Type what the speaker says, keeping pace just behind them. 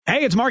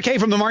Hey, it's Mark K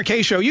from The Mark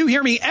K Show. You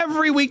hear me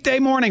every weekday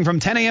morning from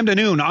 10 a.m. to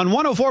noon on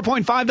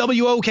 104.5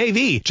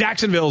 WOKV,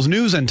 Jacksonville's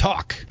News and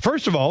Talk.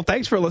 First of all,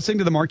 thanks for listening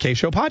to The Mark K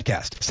Show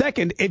podcast.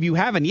 Second, if you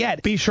haven't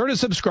yet, be sure to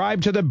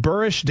subscribe to the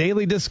Burrish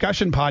Daily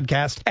Discussion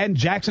podcast and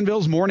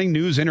Jacksonville's Morning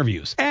News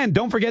interviews. And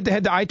don't forget to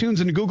head to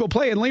iTunes and Google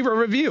Play and leave a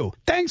review.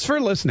 Thanks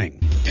for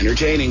listening.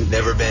 Entertaining.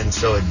 Never been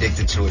so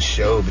addicted to a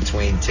show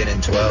between 10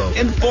 and 12.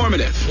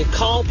 Informative. You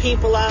call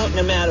people out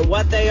no matter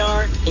what they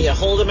are, and you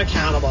hold them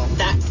accountable.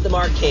 That's The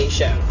Mark K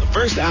Show. The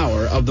first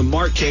hour of The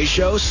Mark K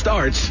Show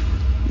starts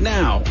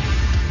now.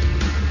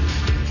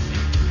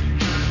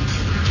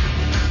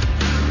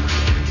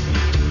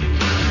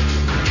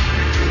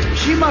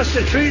 She must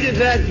have treated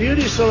that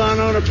beauty salon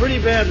owner pretty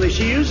badly.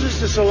 She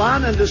uses the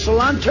salon, and the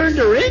salon turned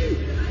her in?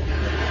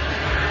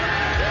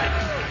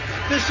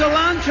 The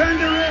salon turned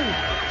her in.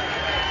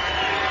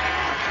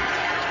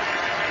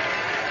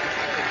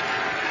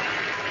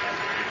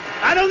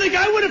 I don't think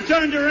I would have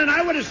turned her in.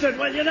 I would have said,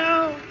 well, you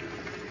know,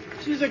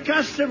 she's a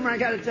customer. I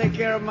got to take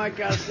care of my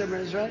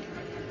customers, right?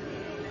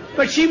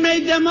 But she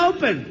made them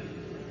open,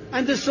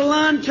 and the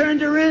salon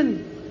turned her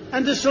in,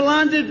 and the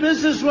salon did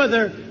business with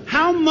her.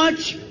 How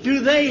much do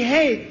they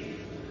hate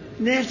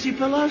Nancy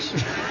Pelosi?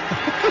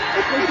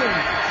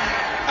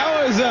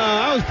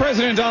 That was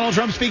President Donald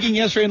Trump speaking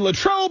yesterday in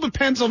Latrobe,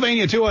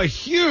 Pennsylvania, to a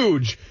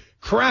huge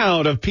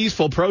crowd of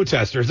peaceful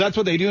protesters. That's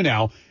what they do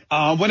now.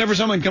 Whenever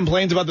someone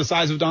complains about the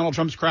size of Donald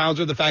Trump's crowds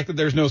or the fact that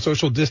there's no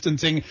social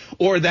distancing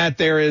or that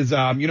there is,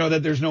 that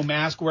there's no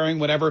mask wearing,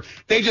 whatever,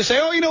 they just say,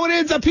 oh, you know what,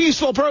 it's a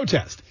peaceful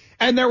protest.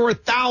 And there were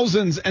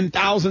thousands and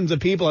thousands of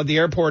people at the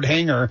airport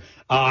hangar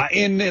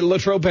in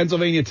Latrobe,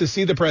 Pennsylvania, to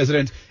see the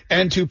president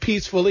and to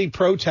peacefully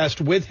protest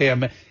with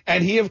him.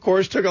 And he, of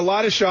course, took a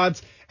lot of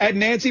shots at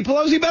Nancy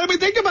Pelosi. But I mean,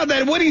 think about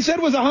that. What he said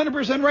was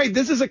 100% right.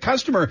 This is a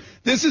customer.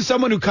 This is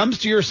someone who comes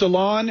to your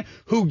salon,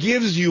 who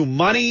gives you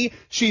money.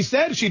 She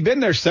said she'd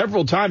been there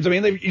several times. I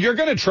mean, you're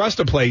going to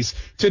trust a place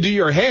to do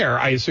your hair,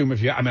 I assume.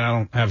 I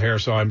don't have hair,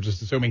 so I'm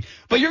just assuming.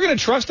 But you're going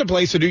to trust a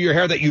place to do your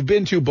hair that you've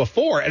been to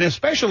before. And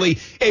especially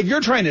if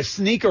you're trying to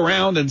sneak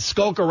around and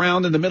skulk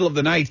around in the middle of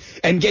the night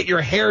and get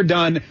your hair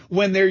done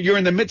when you're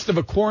in the midst of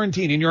a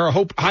quarantine and you're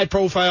a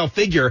high-profile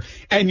figure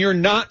and you're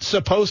not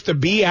supposed to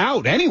be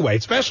out anyway,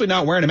 especially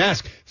not wearing a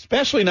mask,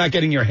 especially not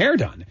getting your hair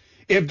done.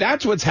 If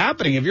that's what's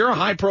happening, if you're a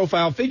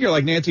high-profile figure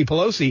like Nancy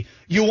Pelosi,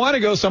 you want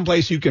to go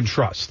someplace you can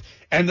trust.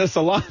 And the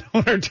salon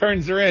owner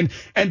turns her in,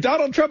 and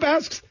Donald Trump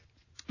asks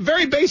a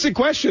very basic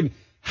question.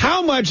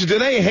 How much do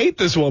they hate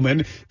this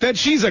woman that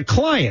she's a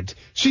client,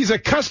 she's a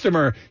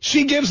customer,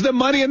 she gives them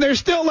money, and they're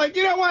still like,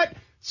 you know what?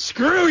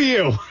 Screw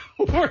you.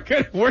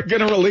 We're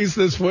gonna release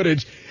this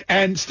footage.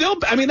 And still,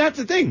 I mean, that's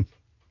the thing.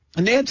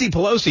 Nancy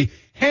Pelosi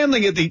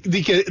handling it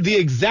the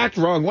exact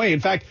wrong way. In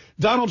fact,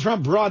 Donald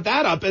Trump brought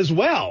that up as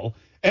well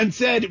and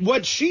said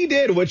what she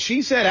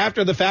said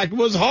after the fact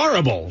was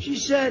horrible. She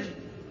said,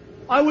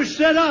 I was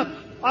set up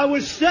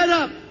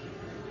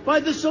by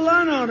the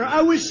salon owner.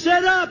 I was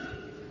set up.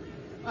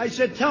 I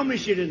said, tell me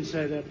she didn't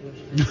say that,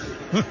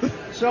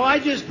 please. So I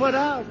just put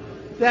out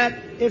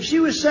that if she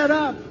was set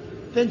up,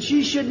 then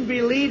she shouldn't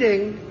be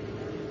leading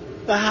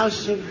the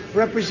House of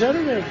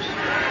Representatives.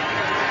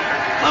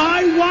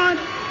 I want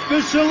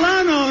the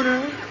salon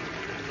owner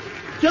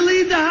to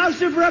lead the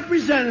House of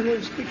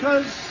Representatives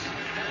because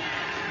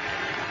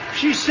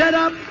she set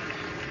up,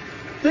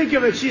 think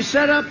of it, she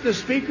set up the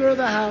Speaker of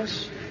the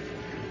House.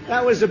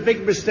 That was a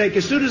big mistake.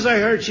 As soon as I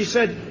heard, she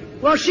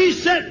said, well, she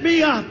set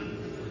me up.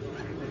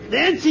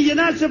 Nancy, you're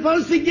not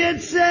supposed to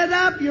get set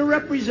up. You're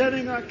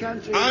representing our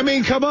country. I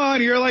mean, come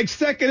on. You're like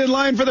second in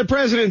line for the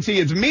presidency.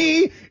 It's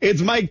me,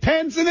 it's Mike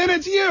Pence, and then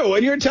it's you.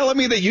 And you're telling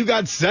me that you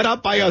got set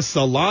up by a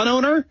salon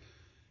owner?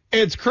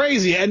 It's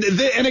crazy. And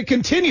it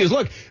continues.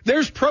 Look,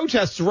 there's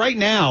protests right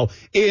now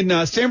in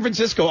San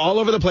Francisco all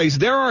over the place.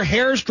 There are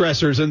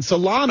hairdressers and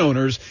salon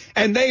owners,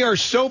 and they are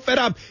so fed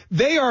up.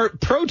 They are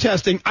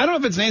protesting. I don't know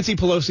if it's Nancy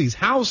Pelosi's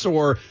house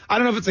or I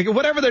don't know if it's like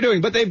whatever they're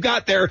doing, but they've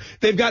got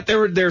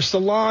their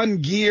salon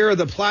gear,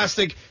 the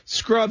plastic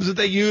scrubs that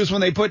they use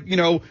when they put,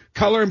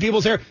 color in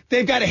people's hair.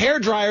 They've got hair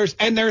dryers,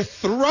 and they're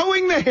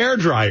throwing the hair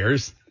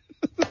dryers.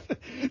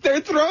 They're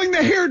throwing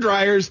the hair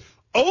dryers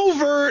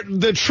over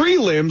the tree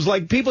limbs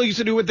like people used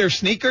to do with their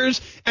sneakers,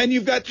 and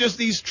you've got just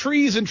these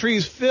trees and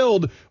trees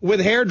filled with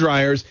hair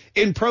dryers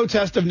in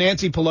protest of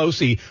Nancy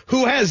Pelosi,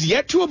 who has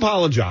yet to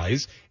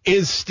apologize,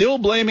 is still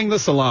blaming the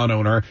salon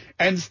owner,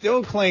 and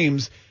still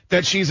claims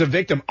that she's a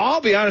victim.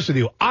 I'll be honest with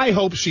you, I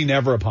hope she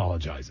never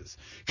apologizes,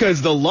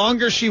 because the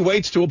longer she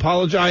waits to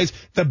apologize,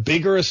 the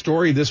bigger a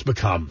story this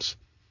becomes.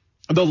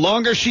 The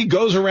longer she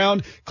goes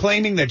around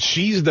claiming that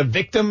she's the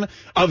victim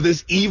of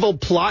this evil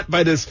plot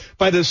by this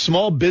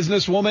small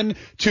businesswoman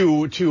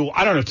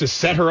to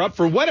set her up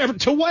for whatever,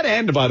 to what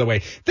end, by the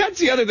way. That's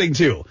the other thing,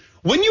 too.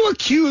 When you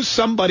accuse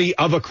somebody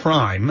of a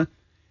crime,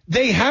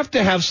 they have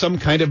to have some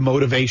kind of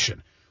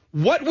motivation.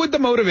 What would the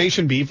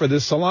motivation be for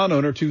this salon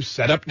owner to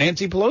set up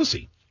Nancy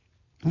Pelosi?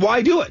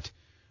 Why do it?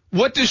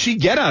 What does she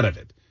get out of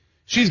it?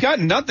 She's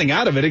gotten nothing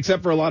out of it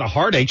except for a lot of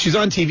heartache. She's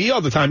on TV all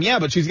the time, yeah,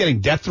 but she's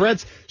getting death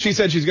threats. She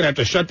said she's going to have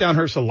to shut down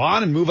her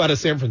salon and move out of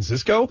San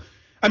Francisco.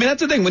 I mean,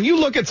 that's the thing. When you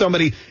look at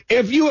somebody,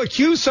 if you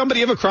accuse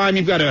somebody of a crime,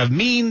 you've got to have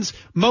means,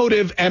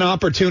 motive, and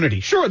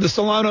opportunity. Sure, the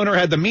salon owner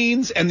had the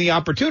means and the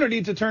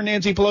opportunity to turn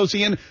Nancy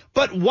Pelosi in,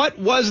 but what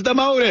was the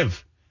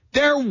motive?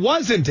 There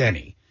wasn't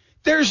any.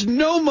 There's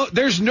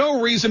no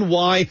reason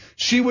why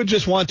she would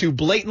just want to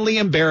blatantly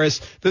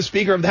embarrass the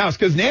Speaker of the House,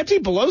 because Nancy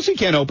Pelosi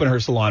can't open her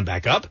salon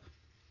back up.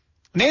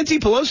 Nancy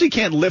Pelosi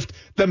can't lift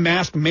the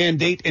mask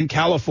mandate in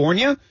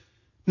California.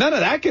 None of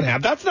that can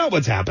happen. That's not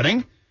what's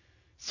happening.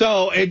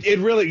 So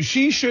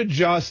she should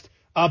just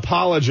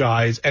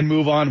apologize and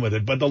move on with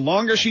it. But the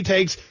longer she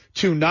takes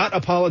to not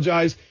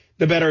apologize,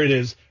 the better it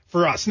is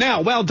for us.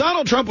 Now, while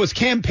Donald Trump was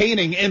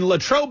campaigning in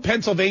Latrobe,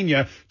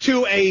 Pennsylvania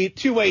to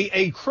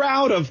a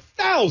crowd of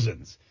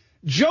thousands,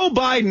 Joe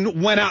Biden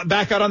went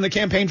back out on the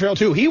campaign trail,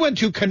 too. He went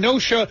to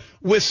Kenosha,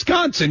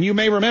 Wisconsin. You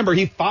may remember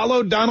he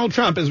followed Donald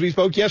Trump, as we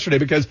spoke yesterday,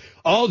 because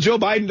all Joe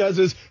Biden does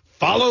is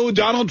follow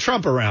Donald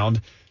Trump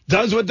around,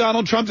 does what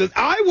Donald Trump does.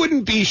 I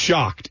wouldn't be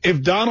shocked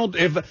if Joe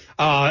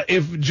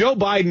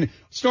Biden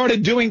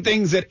started doing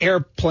things at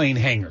airplane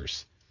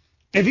hangars.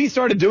 If he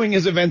started doing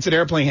his events at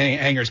airplane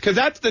hangars, because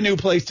that's the new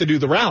place to do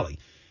the rally.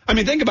 I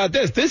mean, think about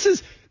this. This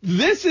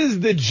is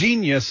the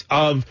genius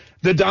of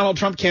the Donald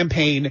Trump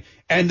campaign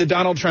and the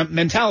Donald Trump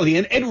mentality.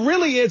 And it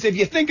really is, if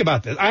you think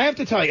about this, I have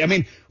to tell you, I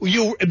mean,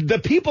 the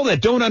people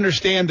that don't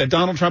understand that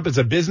Donald Trump is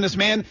a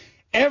businessman,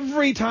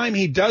 every time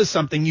he does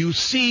something, you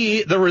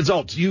see the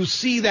results. You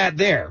see that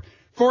there.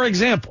 For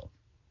example,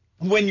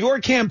 when you're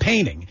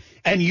campaigning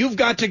and you've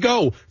got to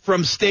go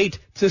from state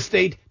to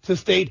state to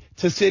state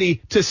to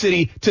city to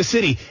city to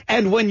city,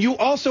 and when you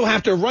also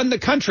have to run the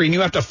country and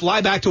you have to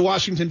fly back to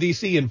Washington,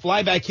 D.C. and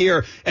fly back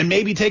here and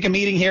maybe take a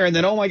meeting here, and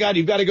then, oh, my God,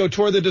 you've got to go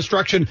tour the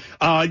destruction,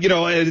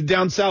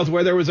 down south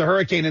where there was a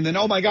hurricane, and then,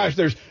 oh, my gosh,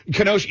 there's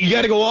Kenosha. You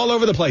got to go all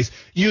over the place.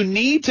 You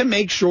need to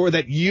make sure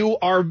that you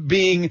are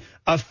being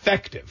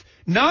effective.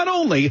 Not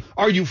only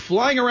are you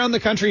flying around the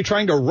country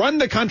trying to run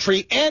the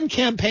country and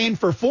campaign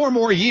for 4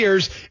 more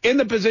years in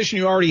the position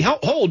you already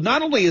hold,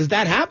 not only is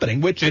that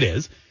happening, which it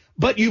is,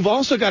 but you've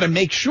also got to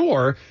make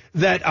sure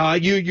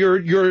that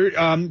you're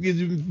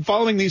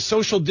following these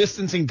social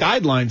distancing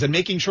guidelines and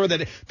making sure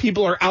that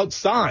people are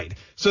outside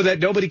so that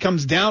nobody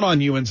comes down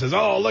on you and says,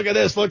 oh, look at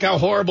this, look how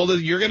horrible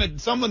this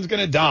is. Someone's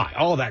going to die,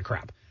 all that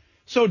crap.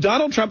 So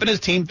Donald Trump and his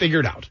team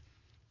figured out,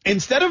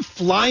 instead of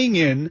flying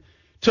in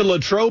to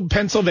Latrobe,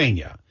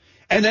 Pennsylvania,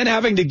 and then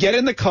having to get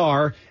in the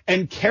car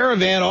and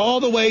caravan all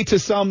the way to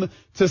some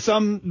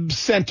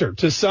center,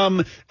 to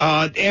some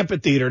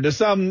amphitheater, to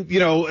some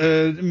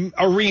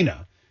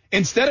arena.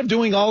 Instead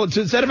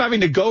of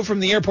having to go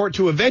from the airport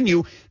to a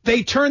venue,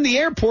 they turn the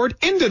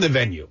airport into the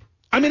venue.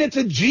 I mean, it's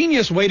a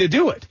genius way to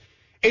do it.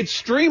 It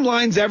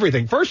streamlines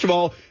everything. First of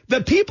all,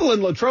 the people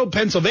in Latrobe,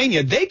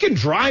 Pennsylvania, they can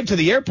drive to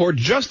the airport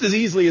just as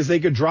easily as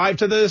they could drive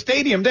to the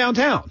stadium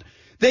downtown.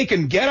 They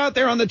can get out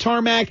there on the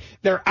tarmac.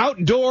 They're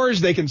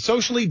outdoors. They can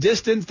socially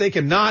distance. They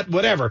can not,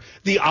 whatever.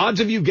 The odds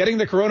of you getting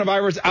the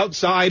coronavirus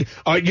outside,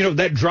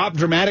 that drop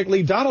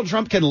dramatically. Donald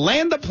Trump can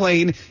land the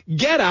plane,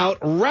 get out,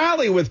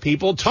 rally with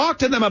people, talk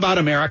to them about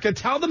America,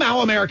 tell them how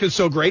America is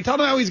so great, tell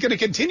them how he's going to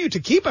continue to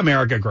keep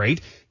America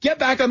great, get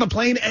back on the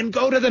plane and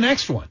go to the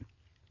next one.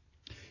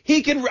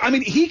 He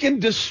can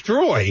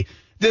destroy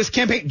this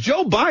campaign.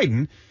 Joe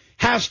Biden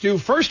has to,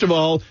 first of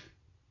all,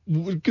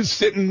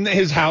 sit in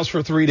his house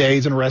for 3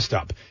 days and rest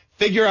up.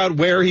 Figure out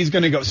where he's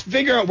going to go.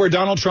 Figure out where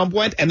Donald Trump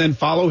went and then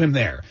follow him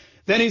there.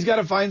 Then he's got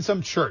to find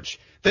some church.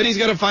 Then he's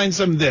got to find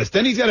some this.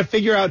 Then he's got to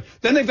figure out.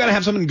 Then they've got to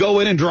have someone go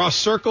in and draw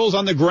circles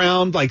on the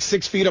ground like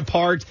 6 feet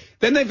apart.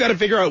 Then they've got to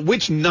figure out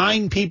which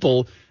 9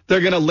 people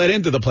they're going to let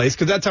into the place,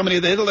 because that's how many.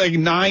 They had like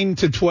 9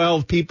 to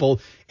 12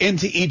 people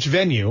into each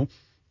venue.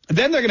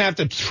 Then they're going to have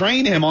to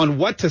train him on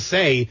what to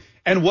say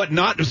and what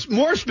not.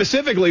 More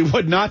specifically,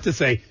 what not to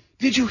say.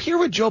 Did you hear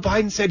what Joe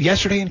Biden said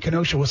yesterday in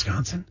Kenosha,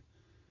 Wisconsin?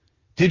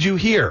 Did you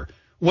hear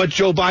what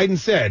Joe Biden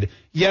said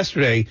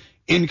yesterday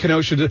in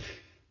Kenosha?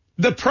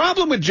 The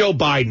problem with Joe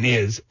Biden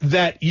is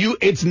that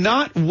it's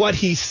not what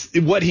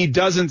he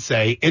doesn't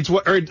say.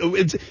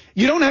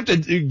 You don't have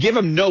to give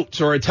him notes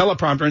or a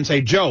teleprompter and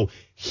say, Joe,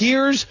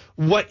 here's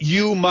what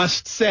you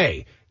must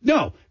say.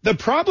 No, the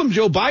problem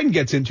Joe Biden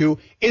gets into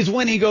is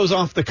when he goes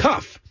off the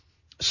cuff.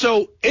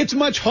 So it's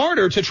much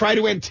harder to try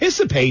to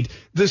anticipate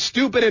the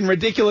stupid and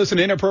ridiculous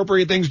and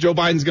inappropriate things Joe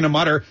Biden's going to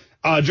mutter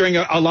during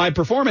a live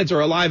performance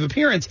or a live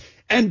appearance,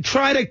 and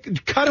try to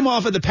cut him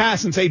off at the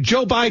pass and say,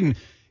 Joe Biden,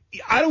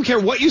 I don't care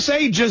what you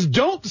say, just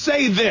don't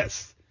say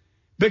this.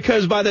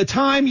 Because by the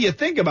time you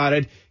think about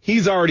it,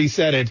 he's already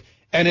said it,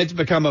 and it's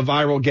become a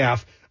viral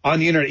gaffe on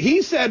the internet.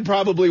 He said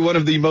probably one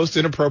of the most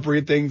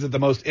inappropriate things at the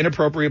most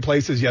inappropriate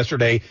places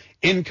yesterday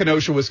in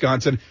Kenosha,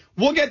 Wisconsin.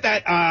 We'll get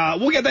that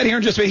here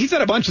in just a minute. He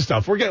said a bunch of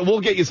stuff. We'll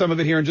get you some of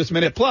it here in just a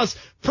minute. Plus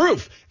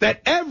proof that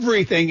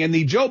everything in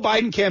the Joe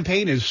Biden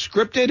campaign is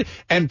scripted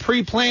and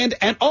pre-planned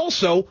and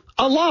also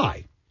a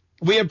lie.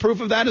 We have proof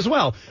of that as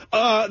well.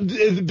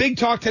 The big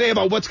talk today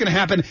about what's going to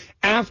happen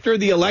after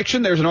the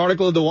election. There's an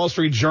article in the Wall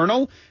Street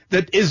Journal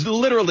that is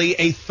literally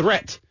a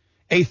threat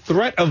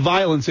of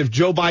violence if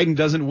Joe Biden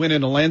doesn't win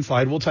in a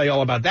landslide. We'll tell you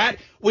all about that.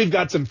 We've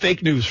got some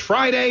Fake News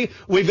Friday.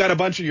 We've got a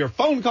bunch of your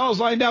phone calls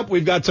lined up.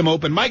 We've got some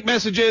open mic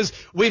messages.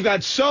 We've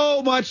got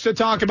so much to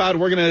talk about.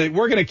 We're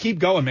gonna keep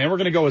going, man. We're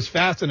gonna go as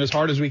fast and as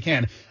hard as we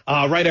can.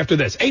 Right after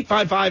this,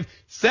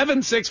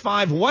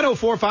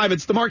 855-765-1045.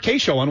 It's the Mark K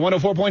Show on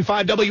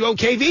 104.5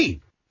 WOKV.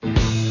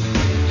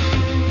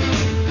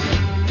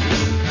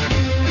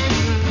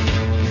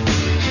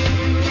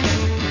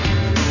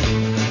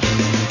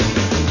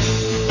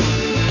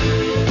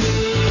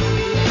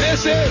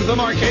 This is the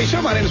Mark K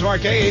Show. My name is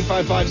Mark K.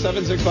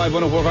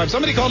 855-765-1045.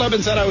 Somebody called up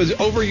and said I was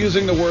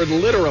overusing the word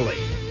literally,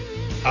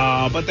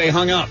 but they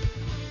hung up.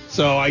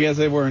 So I guess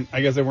they weren't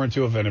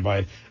too offended by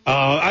it.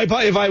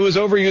 If I was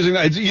overusing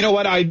that, you know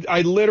what?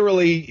 I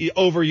literally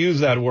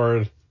overuse that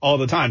word all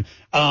the time.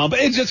 But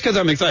it's just because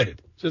I'm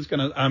excited.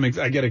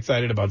 I get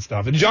excited about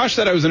stuff. And Josh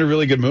said I was in a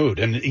really good mood,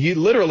 and I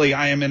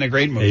am in a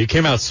great mood. Yeah, you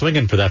came out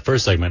swinging for that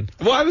first segment.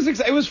 Well,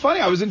 it was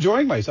funny. I was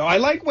enjoying myself. I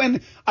like when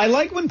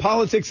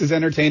politics is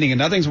entertaining, and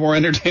nothing's more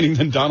entertaining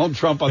than Donald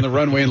Trump on the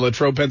runway in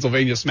Latrobe,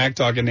 Pennsylvania, smack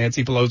talking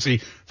Nancy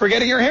Pelosi for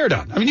getting her hair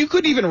done. I mean, you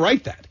couldn't even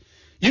write that.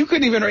 You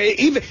couldn't even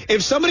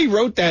if somebody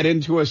wrote that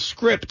into a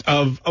script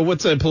of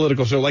what's a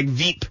political show like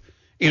Veep,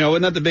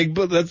 and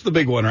that's the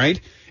big one, right?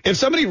 If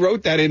somebody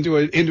wrote that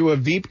into a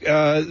Veep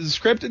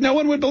script, no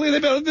one would believe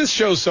it. This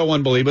show's so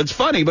unbelievable. It's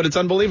funny, but it's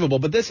unbelievable.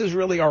 But this is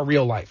really our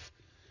real life.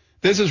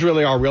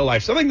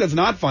 Something that's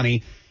not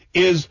funny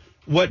is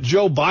what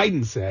Joe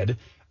Biden said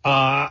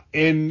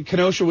in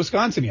Kenosha,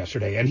 Wisconsin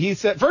yesterday. And he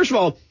said, first of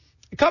all,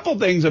 a couple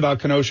things about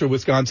Kenosha,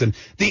 Wisconsin.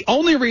 The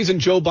only reason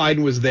Joe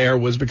Biden was there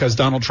was because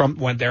Donald Trump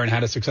went there and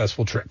had a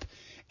successful trip.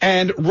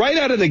 And right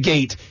out of the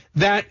gate,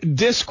 that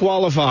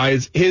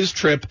disqualifies his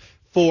trip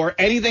for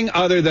anything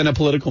other than a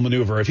political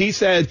maneuver. If he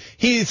said,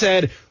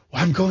 well,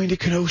 I'm going to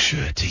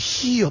Kenosha to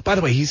heal. By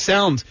the way,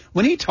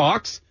 when he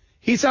talks,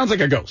 he sounds like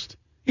a ghost.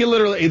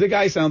 The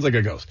guy sounds like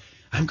a ghost.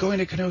 I'm going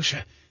to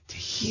Kenosha to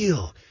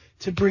heal,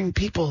 to bring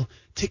people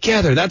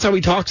together. That's how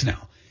he talks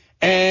now.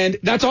 And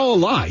that's all a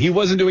lie. He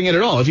wasn't doing it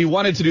at all. If he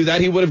wanted to do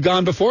that, he would have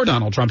gone before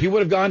Donald Trump. He would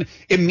have gone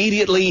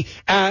immediately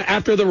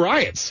after the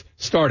riots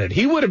started.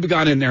 He would have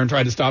gone in there and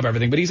tried to stop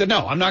everything. But he said,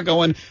 no, I'm not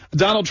going.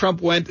 Donald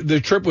Trump went.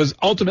 The trip was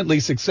ultimately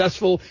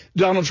successful.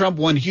 Donald Trump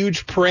won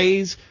huge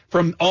praise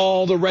from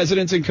all the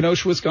residents in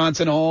Kenosha,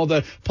 Wisconsin, all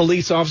the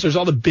police officers,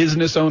 all the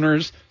business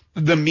owners,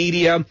 the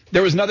media.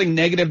 There was nothing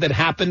negative that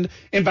happened.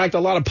 In fact,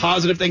 a lot of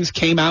positive things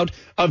came out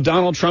of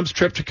Donald Trump's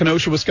trip to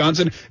Kenosha,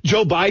 Wisconsin.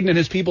 Joe Biden and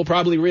his people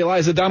probably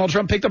realized that Donald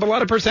Trump picked up a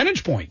lot of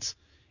percentage points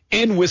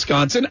in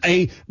Wisconsin,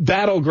 a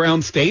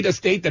battleground state, a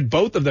state that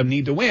both of them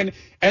need to win.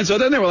 And so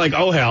then they were like,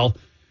 oh, hell,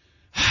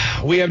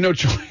 we have no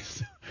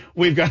choice.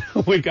 We've got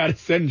to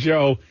send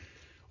Joe.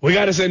 We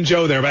got to send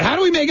Joe there. But how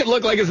do we make it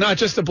look like it's not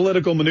just a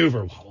political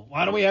maneuver?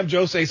 Why don't we have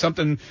Joe say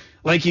something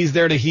like he's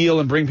there to heal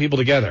and bring people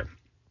together?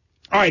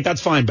 All right,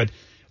 that's fine. But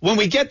when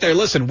we get there,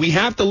 listen, we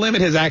have to limit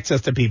his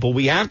access to people.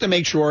 We have to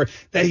make sure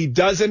that he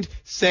doesn't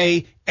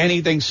say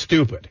anything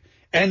stupid.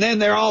 And then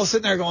they're all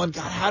sitting there going,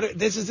 God,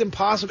 this is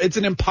impossible. It's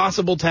an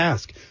impossible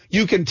task.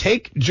 You can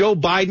take Joe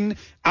Biden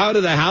out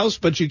of the House,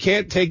 but you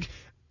can't take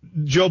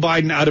Joe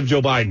Biden out of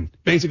Joe Biden,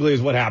 basically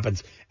is what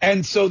happens.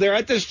 And so they're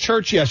at this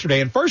church yesterday.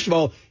 And first of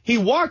all, he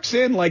walks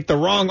in like the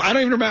wrong. I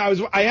don't even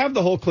remember. I have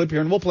the whole clip here,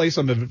 and we'll play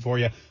some of it for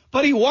you.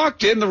 But he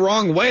walked in the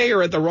wrong way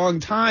or at the wrong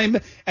time,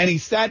 and he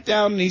sat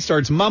down and he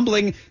starts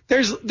mumbling.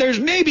 There's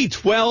maybe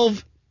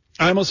 12.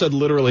 I almost said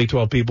literally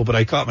 12 people, but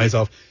I caught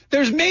myself.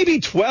 There's maybe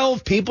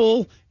 12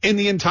 people in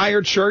the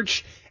entire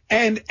church,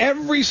 and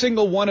every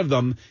single one of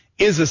them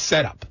is a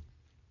setup.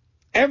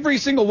 Every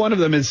single one of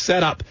them is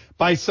set up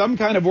by some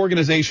kind of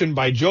organization,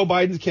 by Joe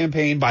Biden's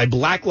campaign, by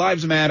Black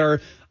Lives Matter,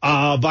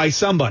 by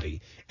somebody.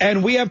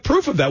 And we have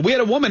proof of that. We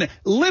had a woman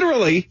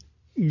literally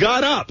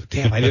got up.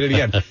 Damn, I did it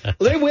again.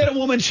 We had a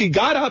woman, she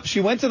got up, she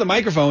went to the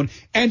microphone,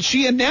 and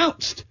she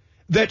announced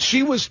that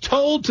she was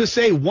told to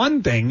say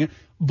one thing,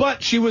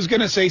 but she was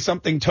going to say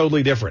something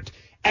totally different.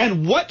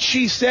 And what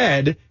she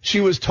said she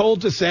was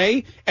told to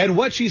say, and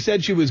what she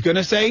said she was going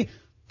to say,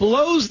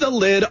 blows the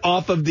lid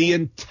off of the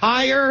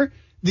entire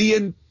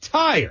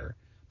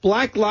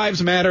Black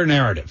Lives Matter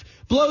narrative.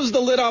 Blows the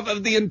lid off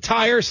of the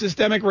entire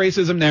systemic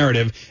racism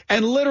narrative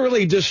and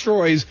literally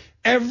destroys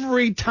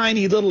every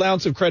tiny little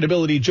ounce of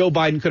credibility Joe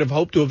Biden could have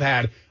hoped to have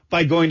had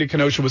by going to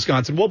Kenosha,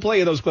 Wisconsin. We'll play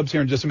you those clips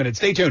here in just a minute.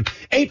 Stay tuned.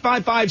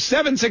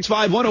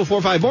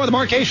 855-765-1045. More of the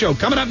Mark K Show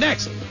coming up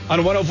next on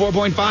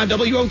 104.5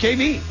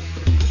 WOKV.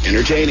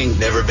 Entertaining.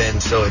 Never been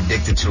so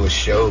addicted to a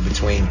show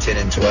between 10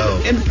 and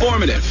 12.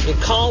 Informative. You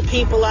call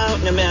people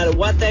out no matter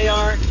what they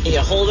are, and you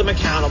hold them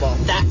accountable.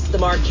 That's the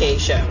Mark K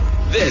Show.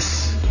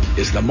 This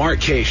is the Mark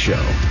K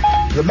Show.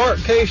 The Mark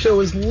K Show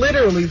is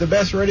literally the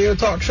best radio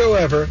talk show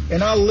ever,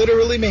 and I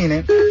literally mean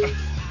it.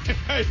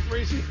 I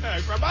appreciate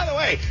that. By the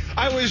way,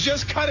 I was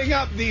just cutting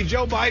up the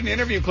Joe Biden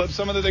interview clip,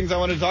 some of the things I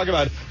wanted to talk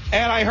about,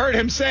 and I heard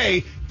him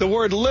say the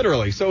word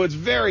literally. So it's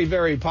very,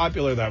 very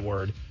popular, that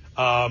word.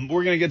 We're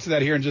going to get to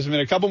that here in just a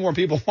minute. A couple more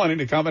people wanting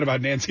to comment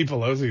about Nancy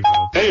Pelosi,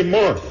 though. Hey,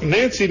 Mark,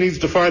 Nancy needs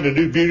to find a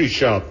new beauty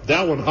shop.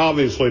 That one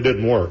obviously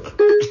didn't work.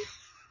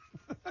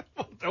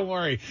 Don't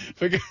worry,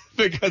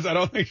 because I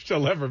don't think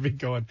she'll ever be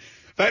going.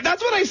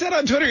 That's what I said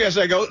on Twitter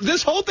yesterday. I go,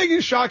 this whole thing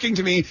is shocking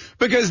to me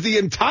because the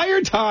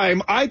entire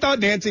time I thought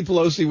Nancy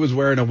Pelosi was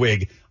wearing a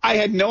wig. I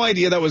had no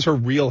idea that was her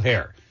real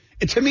hair.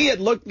 To me, it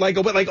looked like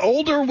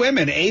older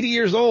women, 80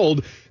 years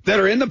old, that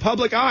are in the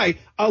public eye.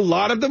 A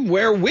lot of them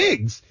wear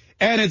wigs,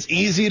 and it's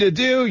easy to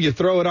do. You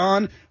throw it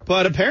on,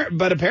 but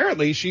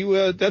apparently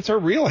that's her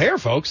real hair,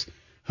 folks.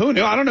 Who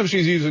knew? I don't know if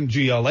she's using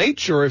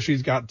GLH or if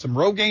she's got some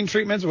Rogaine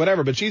treatments or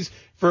whatever, but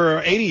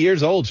for 80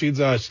 years old, she's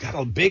got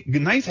a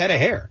nice head of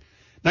hair.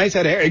 Nice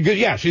head of hair. Good.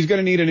 Yeah, she's going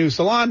to need a new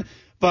salon.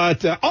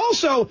 But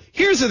also,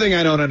 here's the thing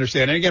I don't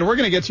understand. And again, we're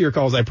going to get to your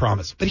calls, I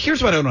promise. But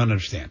here's what I don't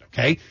understand,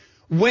 okay?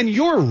 When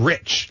you're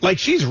rich, like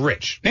she's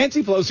rich.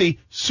 Nancy Pelosi,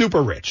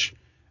 super rich.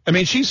 I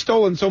mean, she's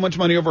stolen so much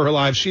money over her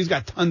life. She's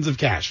got tons of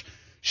cash.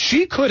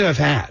 She could have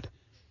had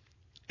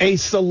a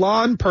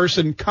salon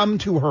person come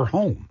to her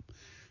home.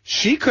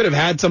 She could have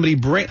had somebody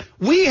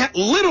we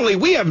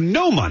have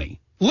no money.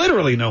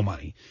 Literally no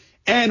money.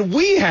 And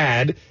we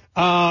had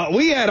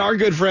our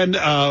good friend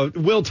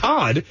Will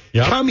Todd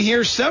come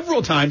here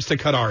several times to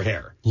cut our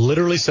hair.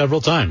 Literally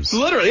several times.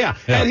 Literally, yeah.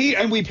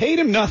 And we paid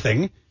him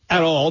nothing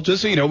at all.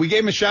 Just so you know, we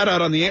gave him a shout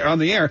out on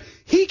the air.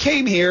 He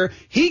came here.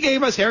 He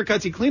gave us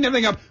haircuts. He cleaned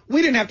everything up.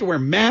 We didn't have to wear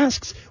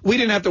masks. We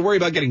didn't have to worry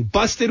about getting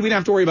busted. We didn't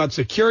have to worry about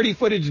security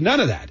footage. None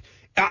of that.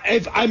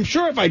 I'm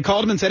sure if I'd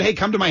called him and said, hey,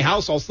 come to my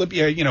house, I'll slip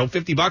you,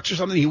 $50 or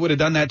something, he would have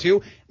done that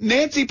too.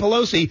 Nancy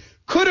Pelosi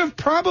could have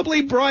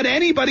probably brought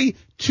anybody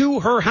to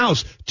her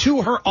house,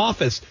 to her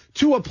office,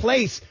 to a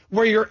place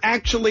where you're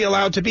actually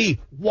allowed to be.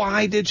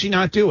 Why did she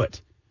not do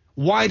it?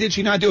 Why did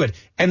she not do it?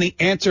 And the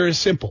answer is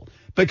simple.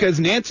 Because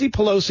Nancy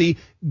Pelosi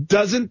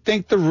doesn't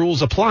think the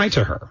rules apply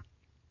to her.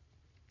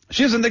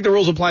 She doesn't think the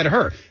rules apply to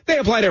her. They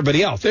apply to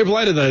everybody else. They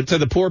apply to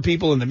the poor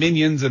people and the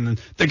minions and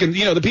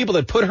the people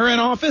that put her in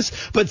office.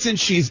 But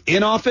since she's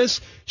in office,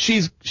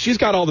 she's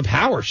got all the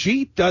power.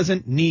 She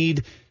doesn't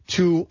need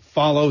to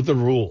follow the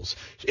rules.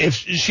 If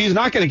she's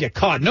not going to get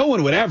caught, no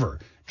one would ever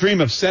dream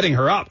of setting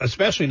her up,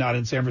 especially not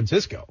in San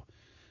Francisco.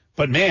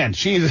 But man,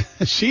 she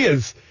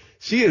is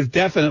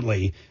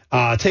definitely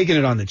taking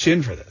it on the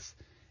chin for this.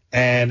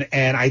 And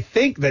I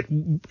think that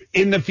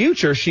in the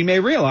future, she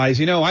may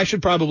realize, I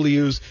should probably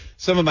use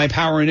some of my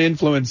power and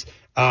influence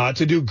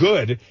to do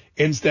good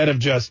instead of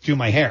just do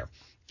my hair.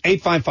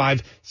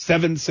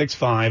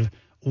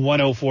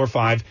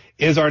 855-765-1045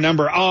 is our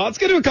number. Let's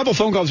get to a couple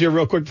phone calls here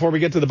real quick before we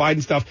get to the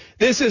Biden stuff.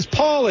 This is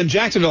Paul in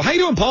Jacksonville. How you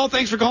doing, Paul?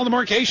 Thanks for calling the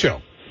Mark K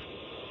Show.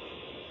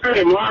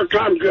 Hey, Mark,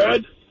 I'm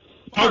good.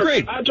 Mark,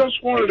 great. I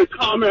just wanted to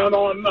comment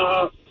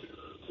on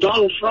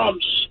Donald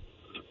Trump's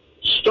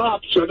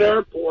stops at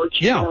airports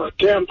for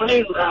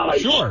campaign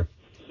rallies. Sure.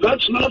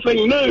 That's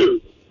nothing new.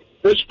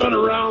 It's been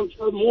around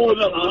for more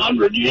than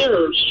 100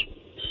 years.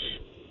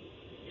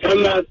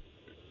 And that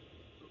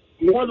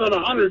more than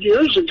 100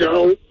 years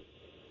ago,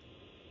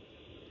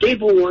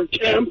 people were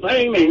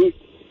campaigning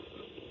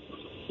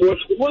with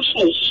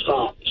whistle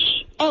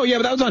stops. Oh, yeah,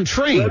 but that was on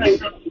trains.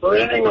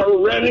 Renting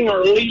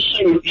or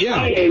leasing a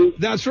train.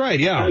 That's right,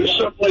 yeah. And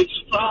simply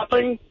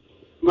stopping,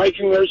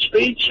 making their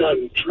speech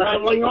and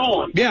traveling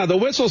on. Yeah, the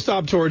whistle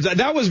stop tours,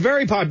 that was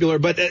very popular.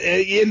 But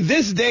in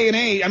this day and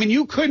age, I mean,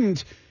 you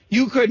couldn't,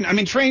 I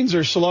mean, trains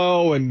are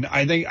slow, and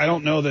I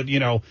don't know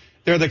that,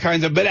 they're the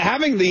kinds of, but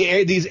having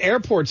these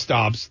airport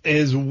stops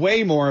is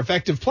way more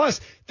effective. Plus,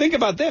 think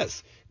about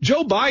this.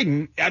 Joe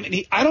Biden, I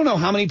mean, I don't know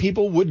how many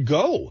people would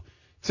go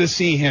to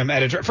see him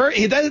at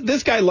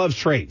this guy loves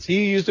trains.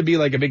 He used to be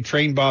like a big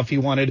train buff. He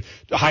wanted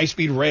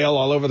high-speed rail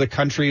all over the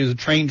country. He was a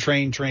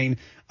train.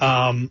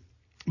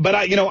 But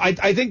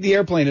I think the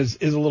airplane is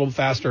a little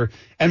faster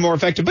and more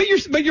effective. But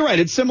you're right.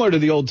 It's similar to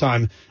the old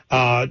time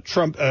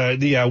Trump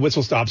the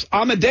whistle stops.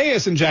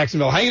 Amadeus in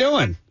Jacksonville. How you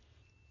doing?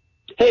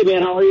 Hey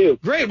man, how are you?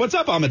 Great. What's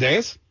up,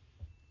 Amadeus?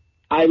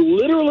 I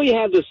literally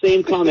had the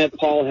same comment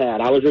Paul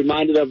had. I was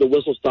reminded of the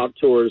whistle stop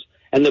tours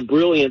and the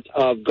brilliance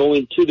of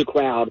going to the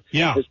crowd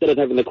instead of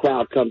having the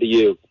crowd come to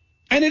you.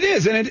 And it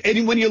is.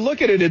 And when you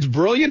look at it, it's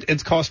brilliant.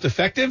 It's cost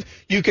effective.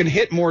 You can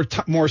hit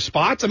more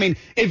spots. I mean,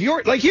 if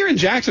you're like here in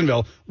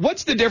Jacksonville,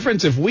 what's the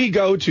difference if we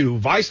go to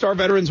ViStar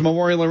Veterans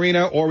Memorial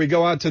Arena or we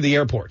go out to the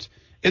airport?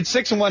 It's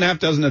 6 and 1/2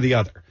 dozen of the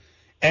other.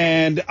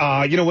 And,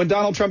 when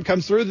Donald Trump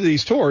comes through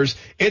these tours,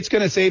 it's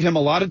going to save him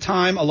a lot of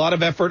time, a lot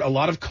of effort, a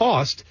lot of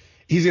cost.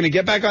 He's going to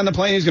get back on the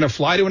plane. He's going to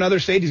fly to another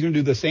state. He's going to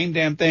do the same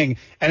damn thing.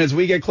 And as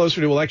we get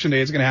closer to Election Day,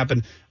 it's going to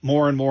happen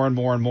more and more and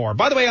more and more.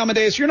 By the way,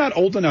 Amadeus, you're not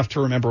old enough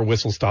to remember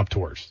whistle stop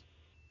tours.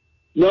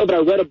 No, but I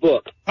read a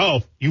book.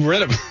 Oh, you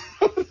read it?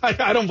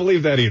 I don't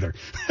believe that either.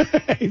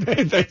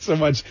 Thanks so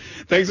much.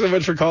 Thanks so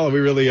much for calling.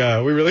 We really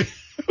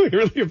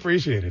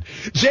appreciate it.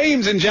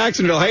 James in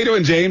Jacksonville. How you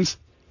doing, James?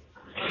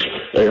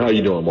 Hey, how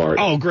you doing, Mark?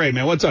 Oh, great,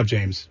 man. What's up,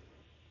 James?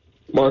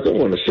 Mark, I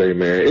want to say,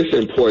 man, it's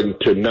important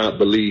to not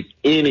believe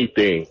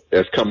anything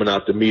that's coming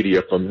out the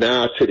media from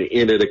now to the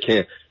end of the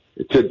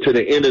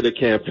end of the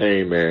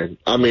campaign, man.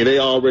 I mean, they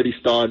already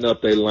starting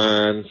up their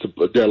lines.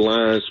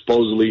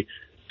 Supposedly,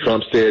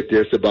 Trump said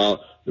this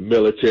about the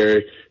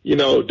military.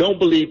 Don't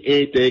believe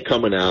anything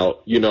coming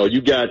out.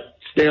 You got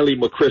Stanley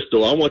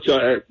McChrystal. I want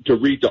y'all to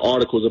read the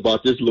articles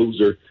about this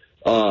loser.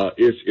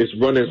 Is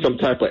running some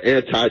type of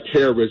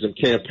anti-terrorism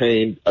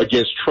campaign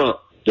against Trump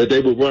that they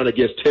would run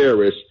against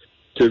terrorists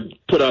to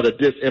put out a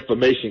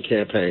disinformation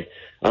campaign.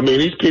 I mean,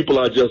 these people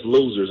are just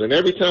losers. And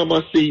every time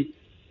I see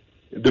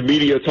the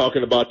media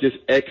talking about this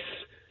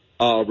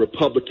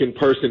ex-Republican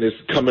person is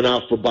coming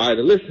out for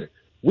Biden, listen,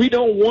 we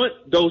don't want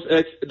those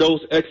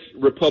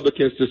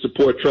ex-Republicans to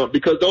support Trump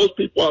because those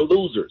people are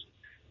losers.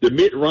 The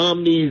Mitt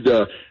Romneys,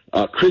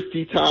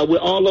 Christie Todd, with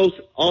all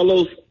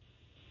those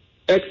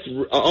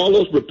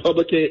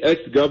Republican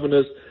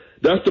ex-governors,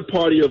 that's the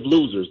party of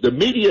losers. The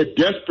media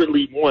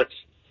desperately wants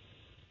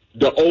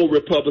the old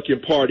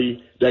Republican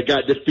Party that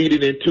got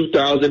defeated in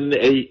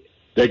 2008,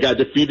 that got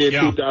defeated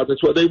in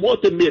 2012. They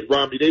want the Mitt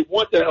Romney. They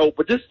want that old,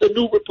 but this is the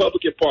new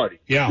Republican Party.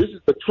 Yeah. This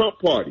is the Trump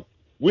Party.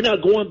 We're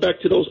not going back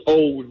to those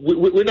old.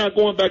 We're not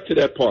going back to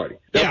that party.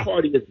 That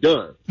party is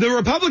done. The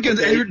Republicans,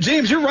 and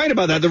James, you're right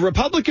about that. The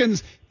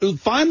Republicans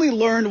finally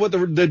learned what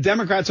the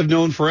Democrats have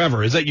known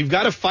forever: is that you've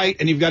got to fight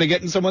and you've got to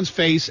get in someone's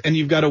face and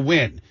you've got to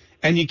win.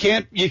 And you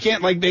can't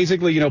like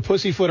basically,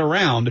 pussyfoot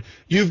around.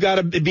 You've got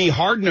to be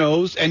hard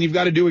nosed and you've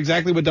got to do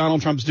exactly what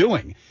Donald Trump's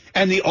doing.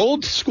 And the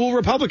old school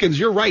Republicans,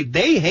 you're right,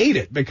 they hate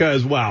it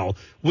because, well,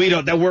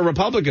 we're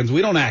Republicans.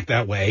 We don't act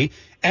that way.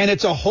 And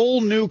it's a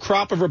whole new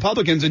crop of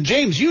Republicans. And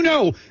James,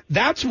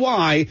 that's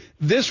why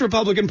this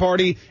Republican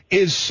Party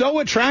is so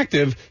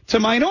attractive to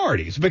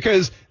minorities,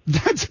 because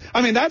that's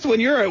when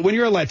you're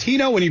a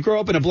Latino, when you grow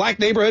up in a black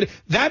neighborhood,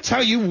 that's how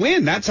you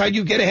win. That's how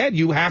you get ahead.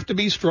 You have to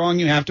be strong.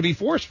 You have to be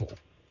forceful.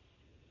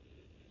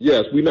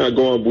 Yes, we're not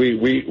going.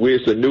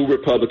 It's a new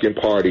Republican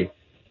Party.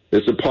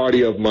 It's a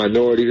party of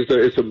minorities.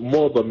 It's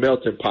more of a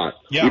melting pot.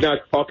 Yeah. We're not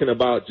talking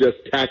about just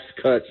tax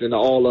cuts and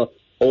all the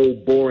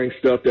old boring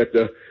stuff that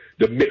the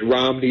Mitt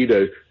Romney,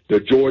 the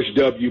George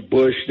W.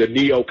 Bush, the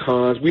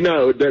neocons.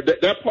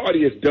 That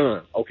party is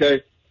done.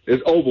 Okay,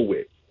 it's over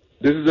with.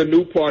 This is a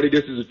new party.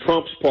 This is a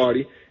Trump's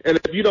party. And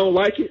if you don't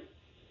like it,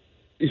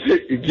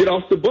 get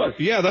off the bus.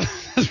 Yeah,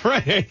 that's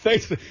right. Hey,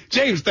 thanks,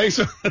 James. Thanks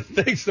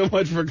so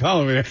much for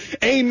calling me.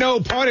 Ain't no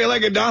party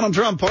like a Donald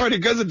Trump party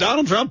because the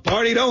Donald Trump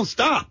party don't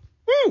stop.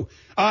 Woo!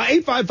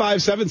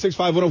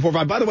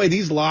 855-765-1045. By the way,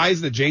 these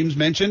lies that James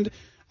mentioned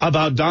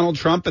about Donald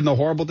Trump and the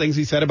horrible things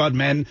he said about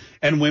men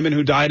and women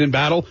who died in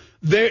battle,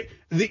 there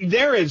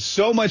is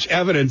so much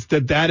evidence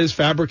that is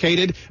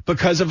fabricated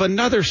because of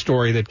another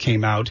story that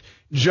came out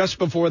just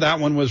before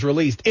that one was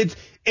released.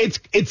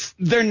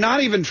 They're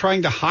not even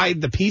trying to hide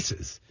the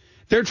pieces.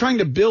 They're trying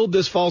to build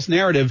this false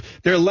narrative.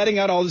 They're letting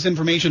out all this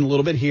information a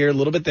little bit here, a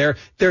little bit there.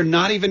 They're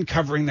not even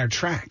covering their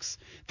tracks.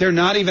 They're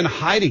not even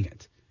hiding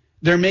it.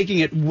 They're making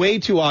it way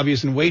too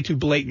obvious and way too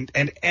blatant,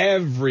 and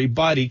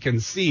everybody can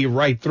see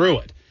right through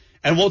it.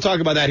 And we'll talk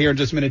about that here in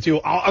just a minute, too.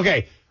 I'll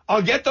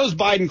get those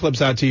Biden clips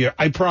out to you.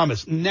 I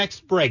promise.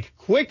 Next break.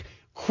 Quick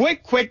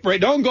break.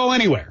 Don't go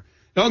anywhere.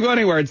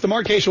 It's the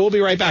Mark Kaye Show. We'll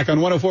be right back on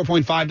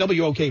 104.5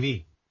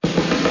 WOKV.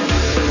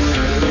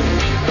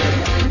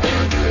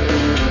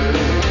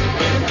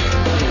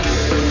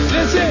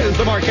 This is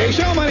the Mark Kaye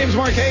Show. My name is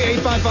Mark Kaye.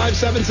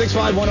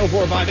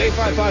 855-765-1045.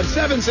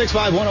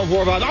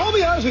 855-765-1045. I'll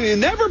be honest with you,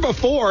 never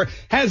before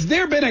has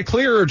there been a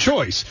clearer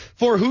choice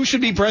for who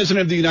should be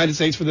president of the United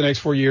States for the next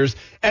 4 years,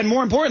 and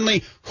more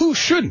importantly, who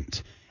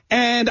shouldn't.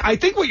 And I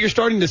think what you're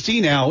starting to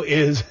see now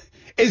is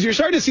you're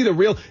starting to see the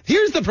real.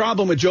 Here's the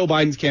problem with Joe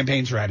Biden's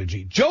campaign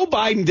strategy. Joe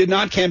Biden did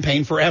not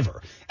campaign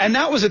forever. And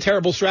that was a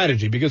terrible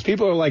strategy because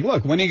people are like,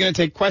 look, when are you going to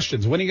take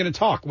questions? When are you going to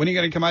talk? When are you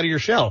going to come out of your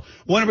shell?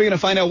 When are we going to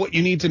find out what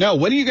you need to know?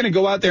 When are you going to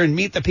go out there and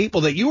meet the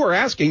people that you are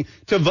asking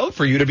to vote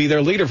for you to be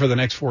their leader for the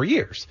next 4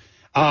 years?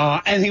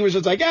 And he was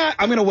just like,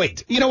 I'm going to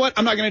wait. You know what?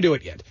 I'm not going to do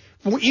it yet.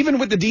 Even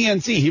with the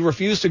DNC, he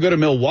refused to go to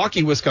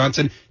Milwaukee,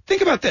 Wisconsin.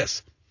 Think about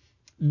this.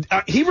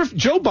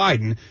 Joe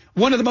Biden,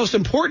 one of the most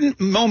important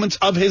moments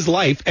of his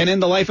life and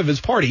in the life of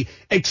his party,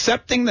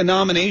 accepting the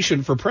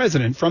nomination for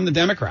president from the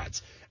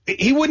Democrats.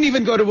 He wouldn't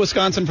even go to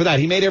Wisconsin for that.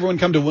 He made everyone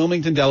come to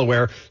Wilmington,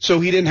 Delaware,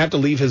 so he didn't have to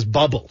leave his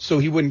bubble, so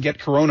he wouldn't get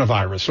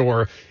coronavirus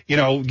or,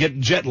 get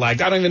jet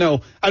lagged. I don't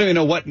even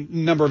know what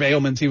number of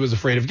ailments he was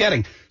afraid of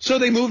getting. So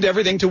they moved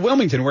everything to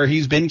Wilmington, where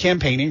he's been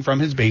campaigning from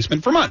his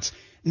basement for months.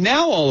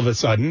 Now, all of a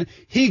sudden,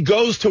 he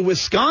goes to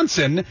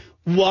Wisconsin.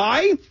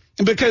 Why?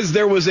 Because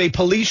there was a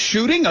police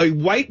shooting. A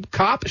white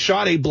cop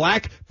shot a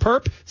black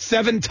perp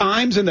 7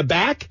 times in the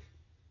back,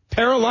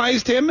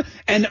 paralyzed him.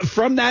 And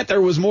from that,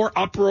 there was more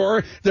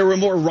uproar. There were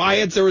more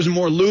riots. There was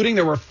more looting.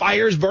 There were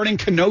fires burning.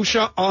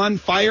 Kenosha on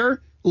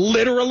fire,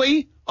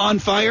 literally on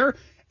fire.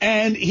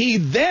 And he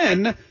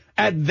then,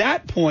 at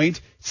that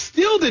point,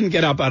 Still didn't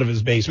get up out of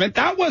his basement.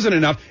 That wasn't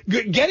enough.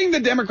 Getting the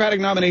Democratic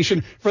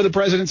nomination for the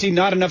presidency,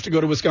 not enough to go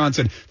to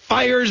Wisconsin.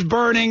 Fires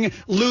burning,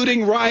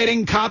 looting,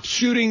 rioting, cops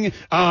shooting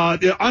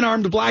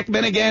unarmed black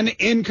men again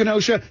in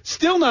Kenosha.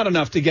 Still not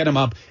enough to get him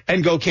up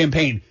and go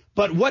campaign.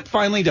 But what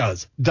finally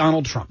does?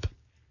 Donald Trump.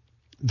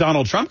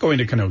 Donald Trump going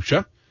to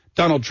Kenosha.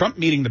 Donald Trump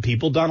meeting the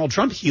people. Donald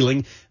Trump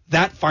healing.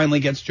 That finally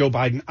gets Joe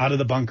Biden out of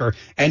the bunker.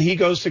 And he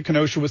goes to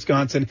Kenosha,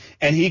 Wisconsin,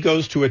 and he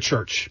goes to a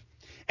church.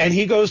 And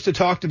he goes to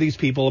talk to these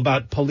people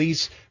about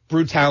police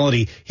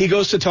brutality. He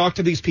goes to talk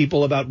to these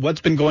people about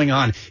what's been going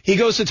on. He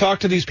goes to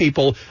talk to these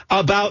people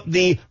about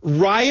the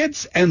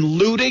riots and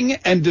looting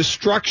and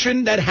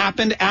destruction that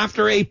happened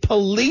after a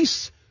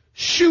police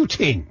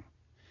shooting.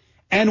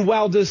 And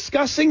while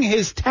discussing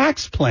his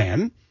tax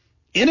plan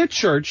in a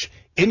church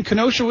in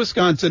Kenosha,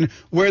 Wisconsin,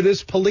 where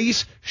this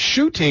police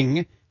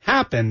shooting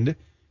happened,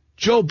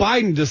 Joe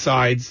Biden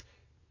decides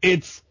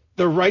it's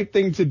the right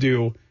thing to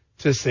do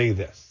to say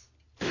this.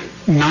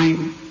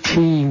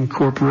 19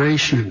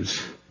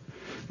 corporations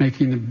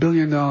making $1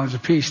 billion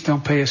apiece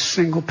don't pay a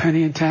single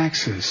penny in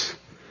taxes.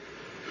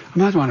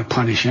 I'm not want to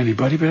punish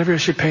anybody, but everybody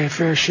should pay a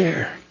fair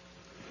share.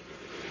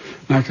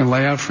 And I can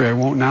lay out for you. I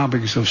won't now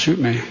because they'll shoot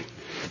me.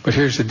 But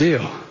here's the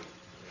deal.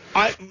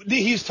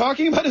 He's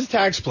talking about his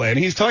tax plan.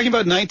 He's talking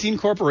about 19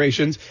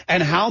 corporations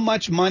and how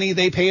much money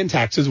they pay in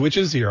taxes, which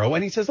is zero.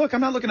 And he says, look,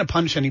 I'm not looking to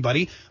punish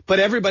anybody, but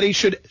everybody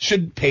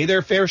should pay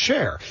their fair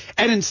share.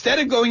 And instead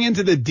of going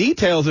into the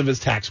details of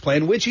his tax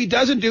plan, which he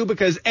doesn't do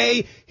because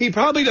A, he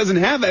probably doesn't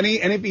have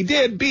any. And if he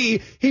did,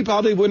 B, he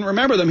probably wouldn't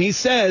remember them. He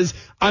says,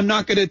 I'm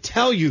not going to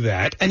tell you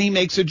that. And he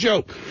makes a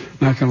joke.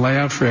 And I can lay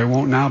out for you. I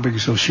won't now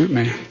because they'll shoot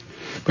me.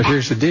 But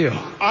here's the deal.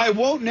 I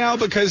won't now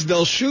because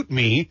they'll shoot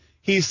me.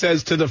 He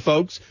says to the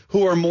folks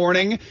who are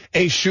mourning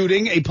a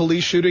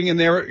police shooting in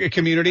their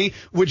community,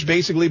 which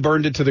basically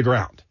burned it to the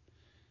ground.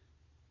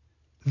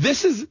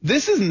 This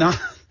is not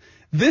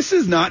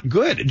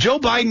good. Joe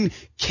Biden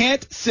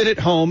can't sit at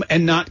home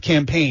and not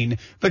campaign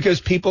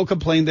because people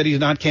complain that he's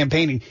not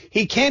campaigning.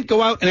 He can't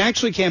go out and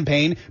actually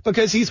campaign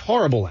because he's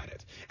horrible at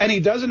it. And he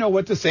doesn't know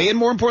what to say. And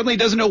more importantly, he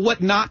doesn't know what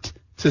not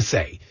to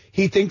say.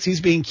 He thinks he's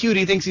being cute.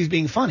 He thinks he's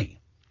being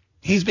funny.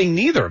 He's being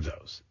neither of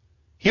those.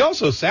 He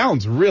also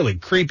sounds really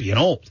creepy and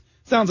old.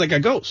 Sounds like a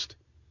ghost.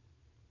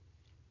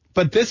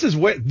 But this is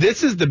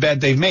the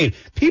bet they've made.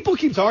 People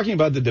keep talking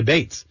about the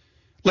debates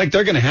like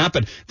they're going to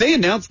happen. They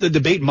announced the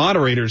debate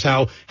moderators,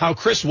 how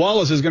Chris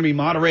Wallace is going to be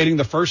moderating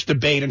the first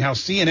debate and how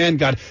CNN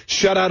got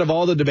shut out of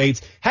all the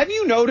debates. Have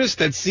you noticed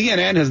that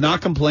CNN has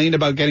not complained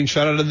about getting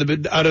shut out of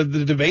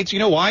the debates? You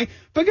know why?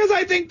 Because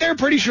I think they're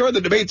pretty sure the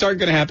debates aren't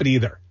going to happen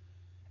either.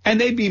 And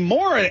they'd be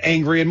more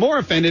angry and more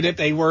offended if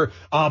they were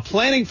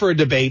planning for a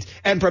debate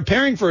and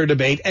preparing for a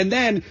debate, and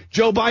then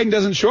Joe Biden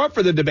doesn't show up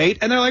for the debate,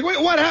 and they're like, wait,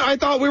 what? I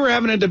thought we were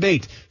having a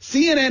debate.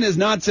 CNN has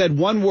not said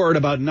one word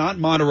about not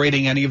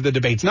moderating any of the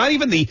debates, not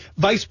even the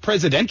vice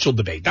presidential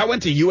debate. That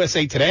went to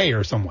USA Today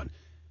or someone.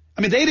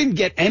 I mean, they didn't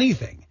get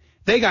anything.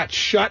 They got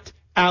shut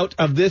out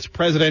of this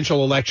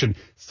presidential election.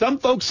 Some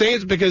folks say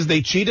it's because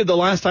they cheated the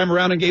last time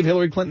around and gave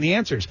Hillary Clinton the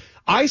answers.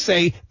 I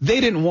say they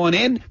didn't want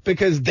in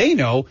because they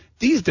know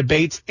these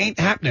debates ain't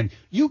happening.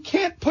 You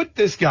can't put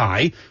this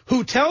guy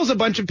who tells a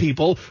bunch of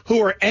people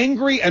who are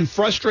angry and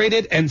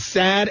frustrated and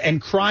sad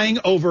and crying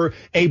over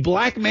a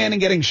black man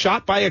and getting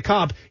shot by a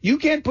cop. You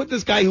can't put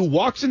this guy who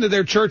walks into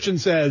their church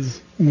and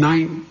says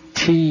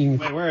 19.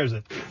 Wait, where is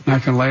it? I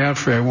can lay out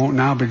for you. I won't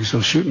now because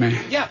they'll shoot me.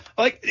 Yeah,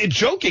 like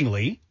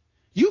jokingly.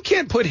 You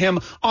can't put him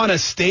on a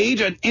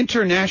stage, an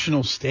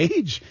international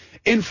stage,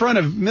 in front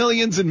of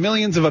millions and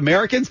millions of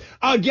Americans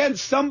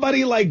against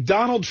somebody like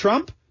Donald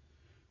Trump,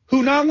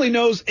 who not only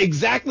knows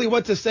exactly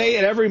what to say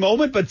at every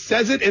moment, but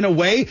says it in a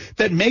way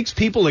that makes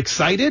people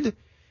excited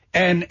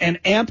and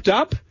amped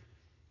up.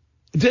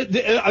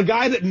 A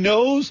guy that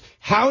knows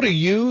how to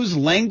use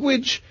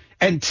language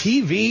and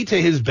TV to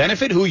his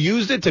benefit, who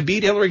used it to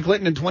beat Hillary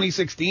Clinton in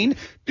 2016.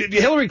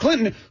 Hillary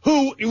Clinton,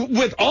 who,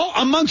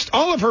 amongst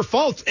all of her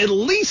faults, at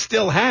least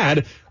still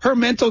had her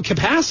mental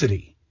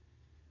capacity.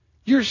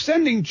 You're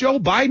sending Joe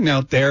Biden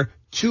out there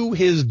to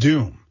his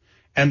doom.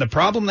 And the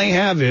problem they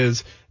have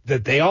is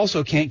that they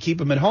also can't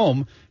keep him at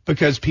home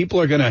because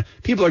people are gonna,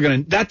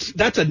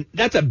 that's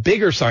a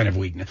bigger sign of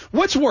weakness.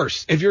 What's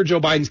worse if you're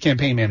Joe Biden's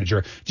campaign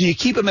manager? Do you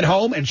keep him at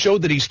home and show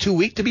that he's too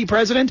weak to be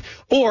president?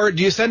 Or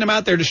do you send him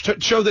out there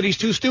to show that he's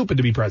too stupid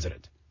to be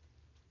president?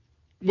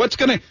 What's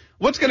gonna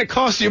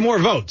cost you more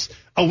votes?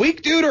 A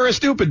weak dude or a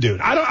stupid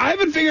dude? I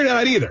haven't figured it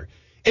out either.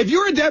 If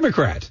you're a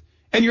Democrat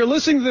and you're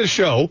listening to this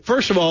show,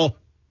 first of all,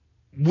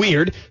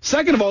 weird.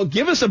 Second of all,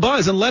 give us a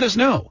buzz and let us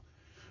know.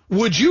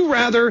 Would you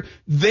rather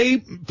they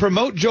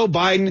promote Joe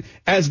Biden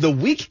as the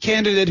weak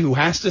candidate who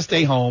has to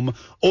stay home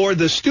or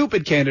the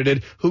stupid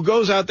candidate who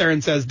goes out there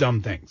and says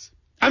dumb things?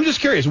 I'm just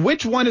curious,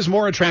 which one is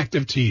more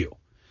attractive to you?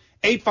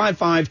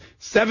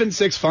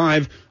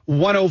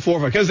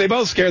 855-765-1045, because they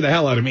both scare the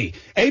hell out of me.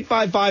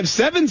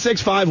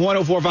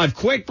 855-765-1045.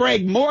 Quick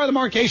break. More of the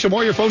Mark Kaye Show,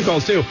 more of your phone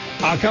calls, too.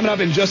 Coming up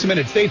in just a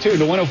minute. Stay tuned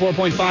to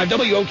 104.5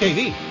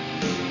 WOKV.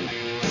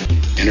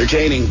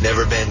 Entertaining.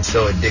 Never been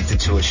so addicted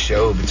to a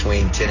show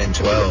between 10 and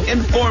 12.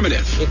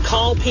 Informative. You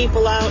call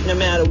people out no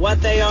matter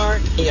what they are,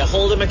 and you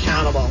hold them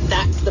accountable.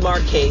 That's the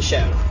Mark Kaye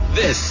Show.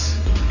 This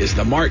is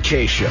the Mark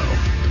Kaye Show.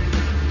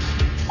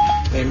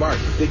 Hey, Mark,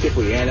 you think if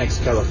we annex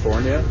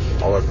California,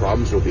 all our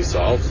problems will be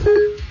solved?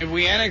 If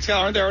we annex,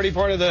 aren't they already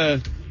part of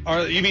the?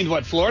 You mean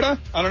what? Florida?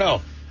 I don't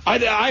know.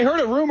 I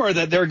heard a rumor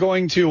that they're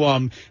going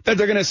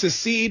to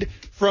secede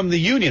from the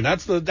union.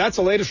 That's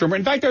the latest rumor.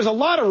 In fact, there's a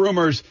lot of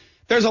rumors.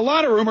 There's a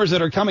lot of rumors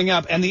that are coming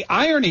up, and the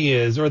irony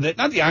is, or that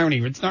not the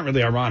irony. It's not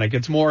really ironic.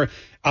 It's more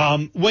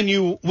when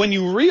you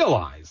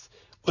realize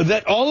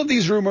that all of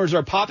these rumors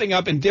are popping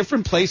up in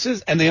different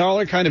places, and they all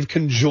are kind of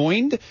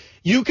conjoined.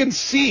 You can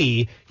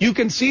see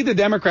the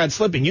Democrats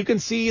slipping. You can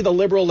see the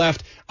liberal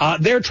left.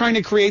 They're trying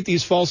to create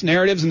these false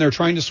narratives, and they're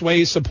trying to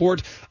sway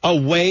support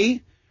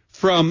away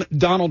from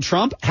Donald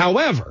Trump.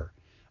 However,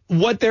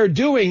 what they're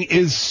doing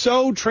is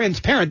so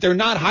transparent. They're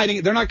not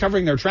hiding. They're not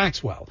covering their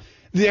tracks well.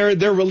 They're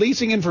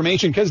releasing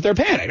information because they're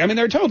panicked. I mean,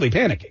 they're totally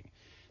panicking.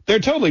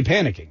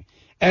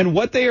 And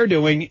what they are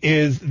doing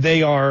is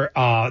they're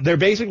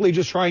basically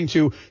just trying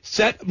to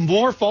set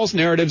more false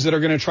narratives that are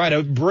going to try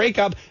to break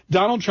up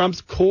Donald Trump's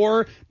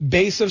core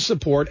base of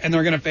support, and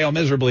they're going to fail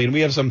miserably. And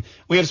we have some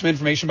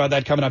information about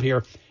that coming up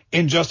here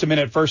in just a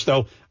minute. First,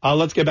 though,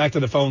 let's get back to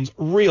the phones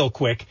real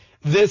quick.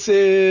 This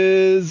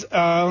is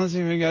let's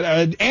see if we got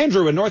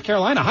Andrew in North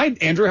Carolina. Hi,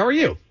 Andrew. How are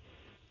you?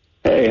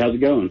 Hey, how's it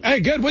going? Hey,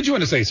 good. What'd you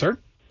want to say, sir?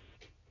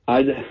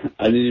 I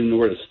didn't even know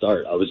where to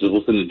start. I was just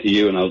listening to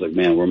you, and I was like,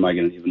 man, where am I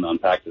going to even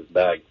unpack this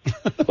bag?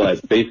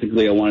 But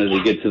basically, I wanted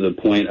to get to the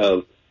point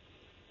of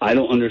I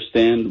don't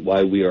understand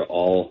why we are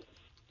all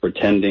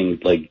pretending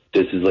like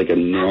this is like a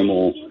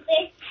normal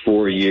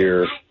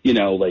 4-year,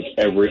 like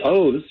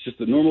this is just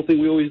a normal thing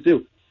we always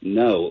do.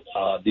 No,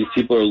 these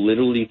people are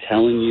literally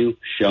telling you,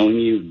 showing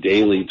you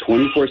daily,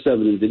 24/7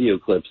 in video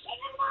clips,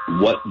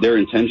 what their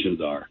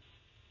intentions are.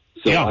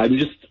 So yeah.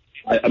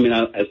 I mean,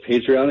 as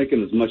patriotic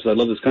and as much as I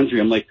love this country,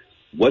 I'm like,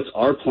 what's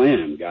our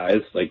plan,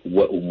 guys? Like,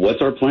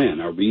 what's our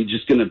plan? Are we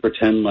just going to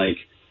pretend like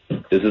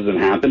this isn't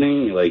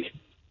happening,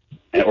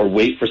 or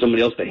wait for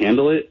somebody else to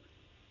handle it?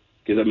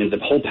 Because, I mean, the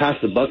whole pass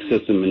the buck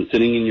system and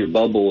sitting in your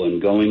bubble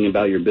and going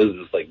about your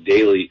business like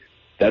daily,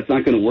 that's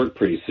not going to work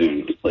pretty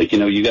soon.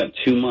 You got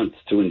 2 months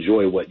to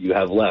enjoy what you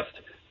have left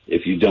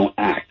if you don't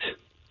act.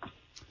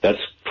 That's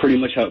pretty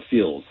much how it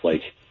feels.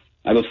 Like,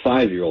 I have a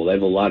 5-year-old. I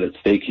have a lot at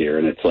stake here,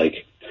 and it's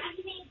like,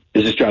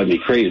 it's just driving me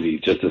crazy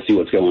just to see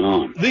what's going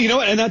on.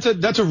 And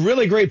that's a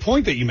really great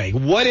point that you make.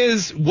 What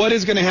is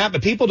going to happen?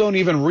 People don't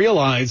even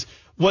realize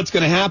what's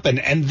going to happen.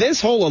 And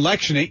this whole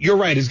election, you're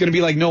right, is going to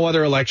be like no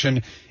other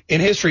election in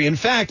history. In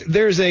fact,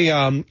 there's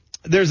a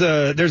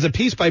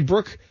piece by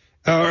there's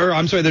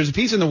a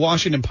piece in the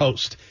Washington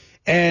Post,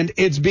 and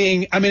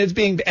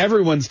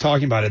everyone's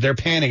talking about it. They're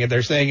panning it.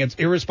 They're saying it's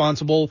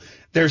irresponsible.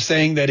 They're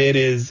saying that it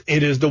is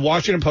the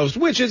Washington Post,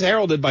 which is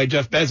heralded by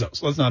Jeff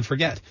Bezos. Let's not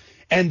forget.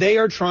 And they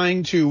are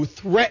trying to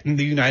threaten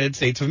the United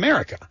States of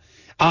America.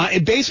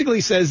 It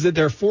basically says that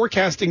they're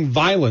forecasting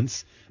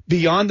violence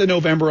beyond the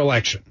November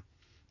election.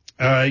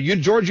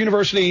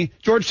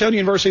 Georgetown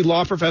University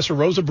law professor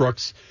Rosa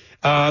Brooks,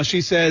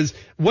 she says,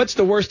 what's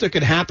the worst that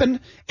could happen?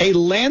 A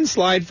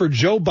landslide for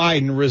Joe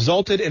Biden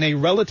resulted in a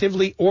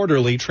relatively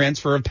orderly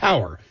transfer of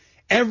power.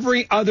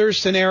 Every other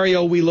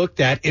scenario we looked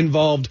at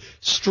involved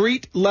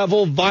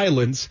street-level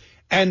violence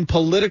and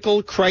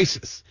political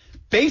crisis.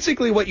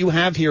 Basically, what you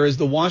have here is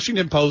the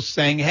Washington Post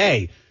saying,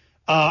 hey,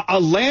 a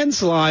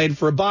landslide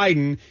for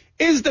Biden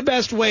is the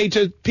best way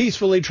to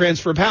peacefully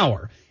transfer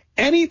power.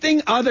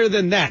 Anything other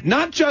than that,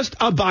 not just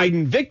a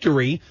Biden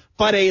victory,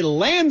 but a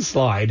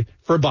landslide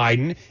for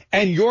Biden,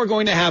 and you're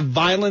going to have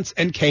violence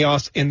and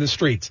chaos in the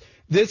streets.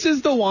 This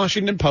is the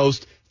Washington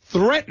Post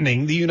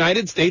threatening the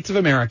United States of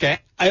America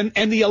and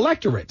the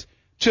electorate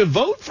to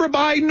vote for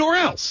Biden or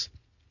else.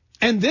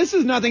 And this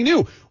is nothing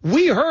new.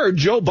 We heard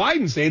Joe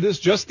Biden say this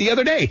just the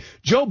other day.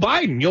 Joe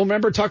Biden, you'll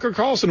remember Tucker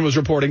Carlson was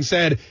reporting,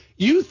 said,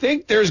 you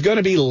think there's going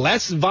to be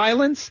less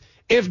violence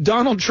if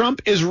Donald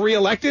Trump is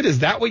reelected? Is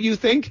that what you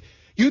think?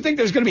 You think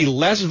there's going to be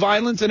less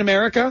violence in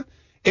America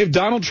if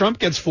Donald Trump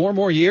gets 4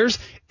 more years?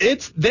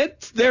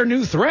 That's their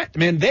new threat,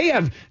 man. They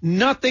have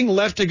nothing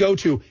left to go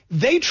to.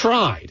 They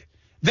tried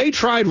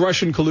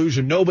Russian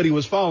collusion. Nobody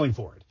was falling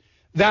for it.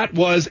 That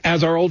was,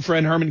 as our old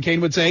friend Herman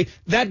Cain would say,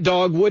 that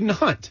dog wouldn't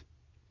hunt.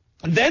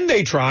 Then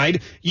they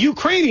tried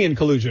Ukrainian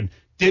collusion.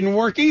 Didn't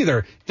work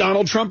either.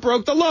 Donald Trump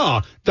broke the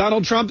law.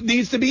 Donald Trump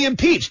needs to be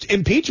impeached.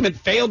 Impeachment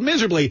failed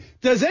miserably.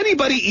 Does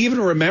anybody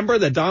even remember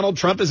that Donald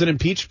Trump is an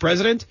impeached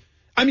president?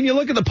 I mean, you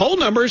look at the poll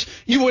numbers,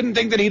 you wouldn't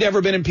think that he'd ever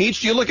been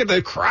impeached. You look at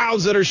the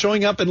crowds that are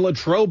showing up in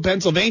Latrobe,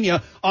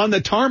 Pennsylvania on the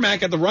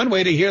tarmac at the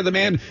runway to hear the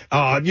man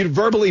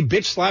verbally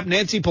bitch slap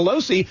Nancy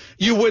Pelosi.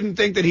 You wouldn't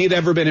think that he'd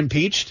ever been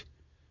impeached.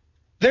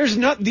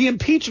 The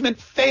impeachment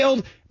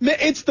failed.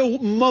 It's the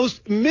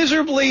most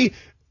miserably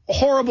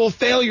horrible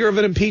failure of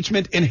an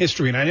impeachment in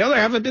history. And I know there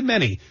haven't been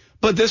many,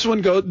 but this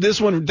one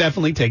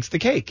definitely takes the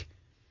cake.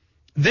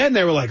 Then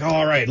they were like,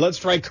 all right, let's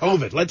try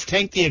COVID. Let's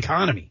tank the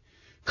economy.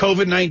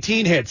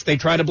 COVID-19 hits. They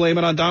try to blame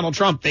it on Donald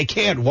Trump. They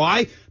can't.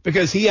 Why?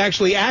 Because he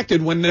actually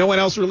acted when no one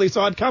else really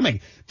saw it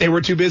coming. They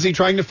were too busy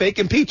trying to fake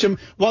impeach him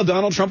while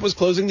Donald Trump was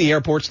closing the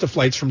airports to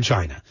flights from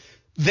China.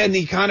 Then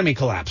the economy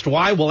collapsed.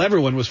 Why? Well,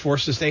 everyone was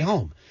forced to stay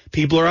home.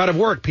 People are out of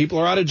work. People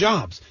are out of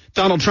jobs.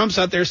 Donald Trump's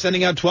out there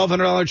sending out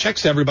 $1,200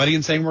 checks to everybody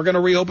and saying, we're going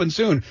to reopen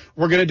soon.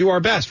 We're going to do our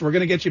best. We're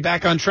going to get you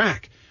back on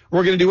track.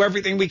 We're going to do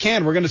everything we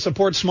can. We're going to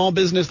support small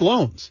business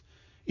loans.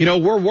 You know,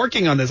 we're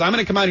working on this. I'm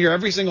going to come out here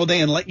every single day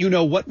and let you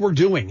know what we're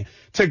doing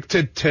to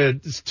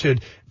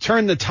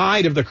turn the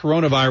tide of the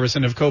coronavirus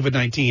and of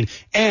COVID-19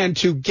 and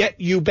to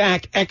get you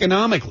back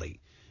economically.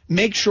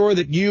 Make sure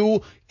that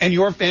you and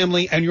your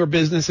family and your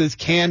businesses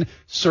can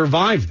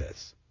survive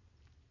this.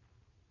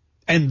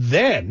 And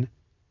then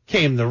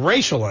came the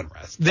racial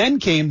unrest. Then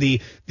came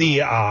the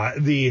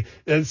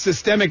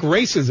systemic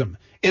racism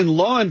in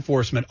law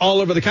enforcement all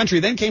over the country.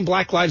 Then came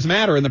Black Lives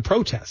Matter and the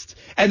protests,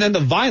 and then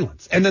the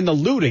violence, and then the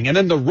looting, and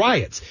then the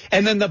riots,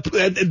 and then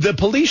the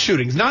police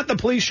shootings. Not the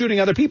police shooting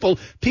other people,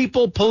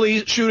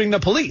 police shooting the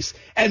police.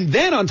 And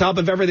then on top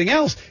of everything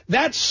else,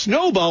 that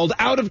snowballed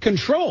out of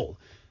control.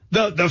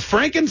 The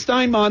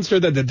Frankenstein monster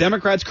that the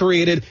Democrats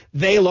created,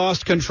 they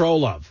lost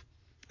control of.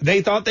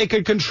 They thought they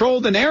could control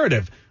the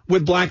narrative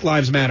with Black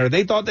Lives Matter.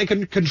 They thought they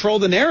could control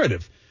the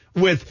narrative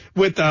with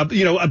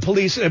a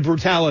police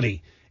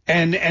brutality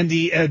and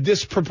the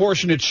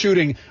disproportionate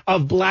shooting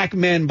of black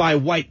men by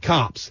white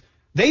cops.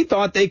 They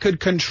thought they could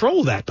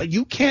control that, but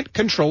you can't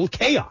control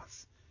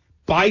chaos.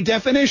 By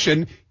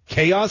definition,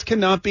 chaos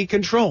cannot be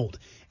controlled,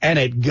 and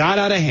it got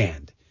out of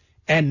hand.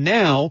 And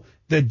now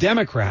the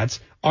Democrats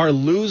are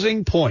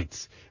losing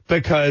points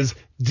because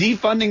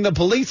defunding the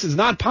police is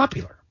not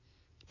popular.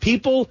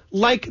 People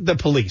like the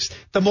police.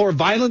 The more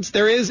violence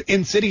there is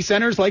in city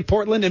centers like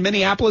Portland and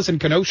Minneapolis and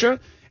Kenosha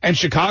and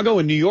Chicago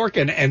and New York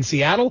and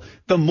Seattle,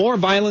 the more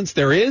violence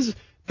there is,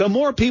 the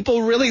more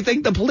people really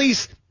think the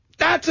police,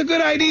 that's a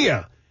good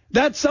idea.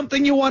 That's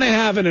something you want to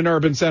have in an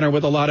urban center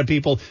with a lot of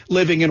people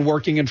living and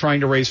working and trying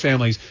to raise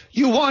families.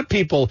 You want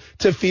people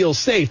to feel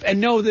safe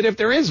and know that if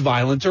there is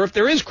violence or if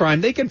there is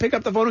crime, they can pick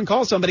up the phone and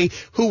call somebody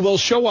who will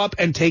show up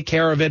and take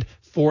care of it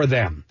for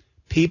them.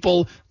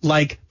 People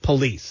like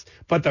police.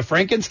 But the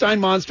Frankenstein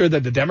monster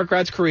that the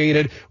Democrats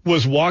created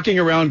was walking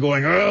around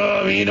going,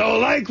 oh, we don't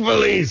like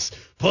police.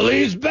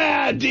 Police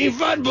bad.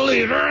 Defund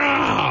police.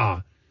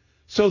 Rah!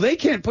 So they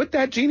can't put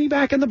that genie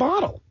back in the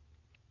bottle.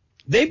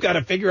 They've got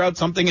to figure out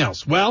something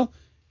else. Well,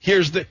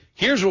 here's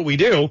what we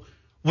do.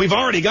 We've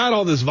already got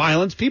all this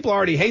violence. People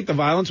already hate the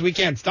violence. We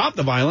can't stop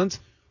the violence.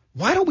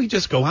 Why don't we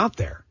just go out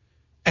there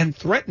and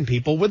threaten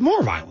people with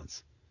more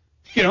violence?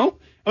 You know,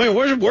 I mean,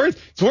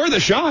 it's worth a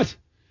shot.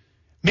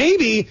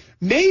 Maybe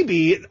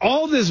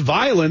all this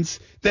violence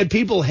that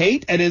people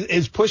hate and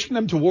is pushing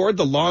them toward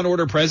the law and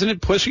order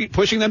president,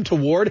 pushing them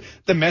toward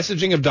the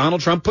messaging of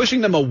Donald Trump, pushing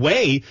them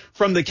away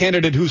from the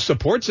candidate who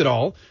supports it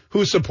all,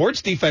 who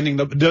supports defunding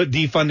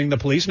the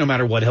police, no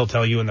matter what he'll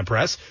tell you in the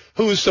press,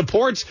 who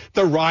supports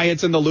the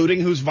riots and the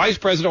looting, whose vice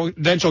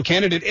presidential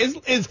candidate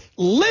is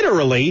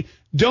literally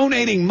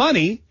donating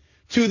money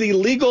to the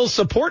legal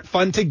support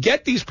fund to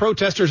get these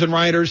protesters and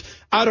rioters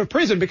out of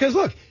prison. Because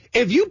look,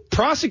 if you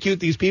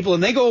prosecute these people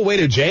and they go away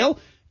to jail,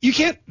 you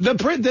can't, the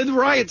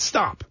riots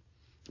stop.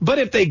 But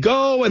if they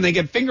go and they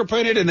get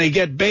fingerprinted and they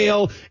get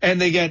bail and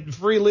they get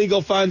free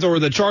legal funds or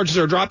the charges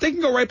are dropped, they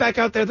can go right back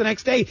out there the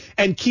next day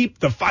and keep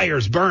the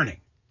fires burning.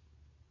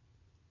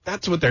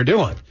 That's what they're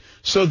doing.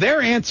 So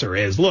their answer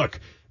is, look,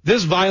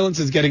 this violence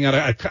is getting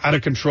out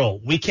of control.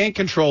 We can't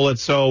control it,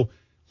 so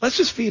let's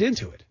just feed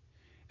into it.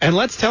 And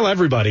let's tell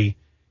everybody,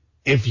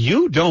 if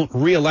you don't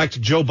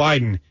reelect Joe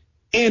Biden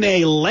in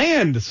a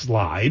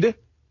landslide,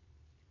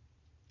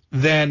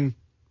 then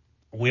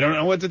we don't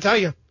know what to tell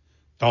you.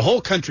 The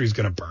whole country's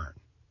going to burn.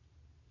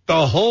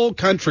 The whole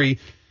country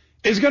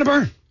is going to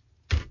burn.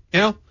 You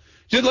know,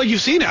 just like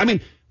you've seen it. I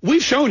mean,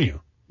 we've shown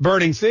you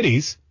burning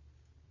cities,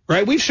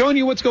 right? We've shown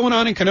you what's going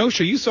on in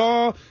Kenosha. You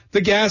saw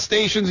the gas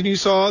stations and you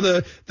saw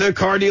the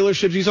car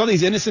dealerships. You saw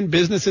these innocent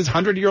businesses,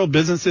 100-year-old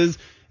businesses.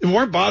 It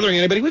weren't bothering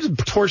anybody. We just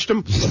torched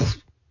them,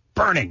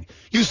 burning.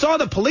 You saw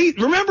the police.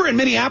 Remember in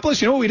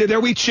Minneapolis, you know what we did there?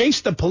 We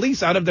chased the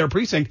police out of their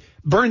precinct,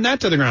 burned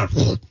that to the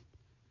ground.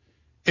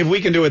 If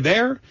we can do it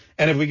there,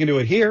 and if we can do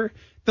it here,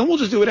 then we'll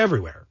just do it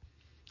everywhere.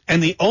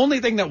 And the only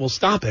thing that will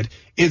stop it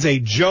is a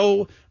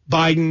Joe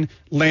Biden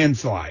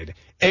landslide,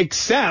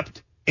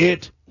 except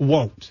it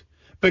won't.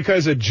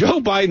 Because a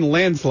Joe Biden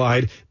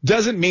landslide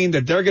doesn't mean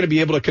that they're going to be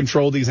able to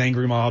control these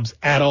angry mobs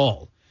at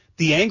all.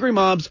 The angry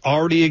mobs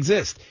already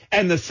exist.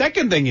 And the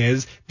second thing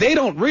is they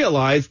don't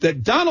realize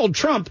that Donald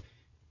Trump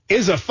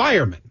is a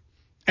fireman.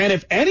 And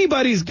if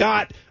anybody's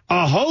got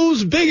a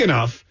hose big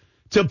enough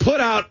to put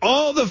out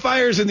all the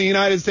fires in the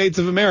United States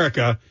of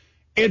America,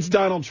 it's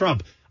Donald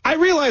Trump. I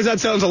realize that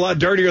sounds a lot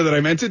dirtier than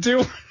I meant it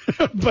to,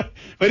 but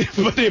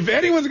if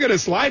anyone's going to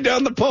slide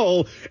down the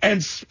pole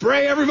and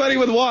spray everybody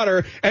with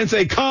water and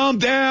say, calm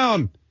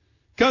down,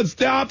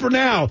 stop her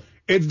now,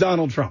 it's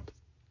Donald Trump.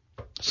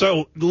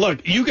 So,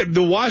 look,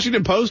 the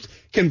Washington Post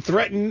can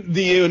threaten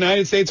the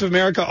United States of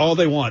America all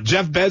they want.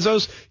 Jeff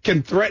Bezos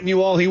can threaten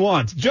you all he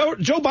wants. Joe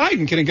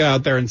Biden can get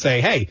out there and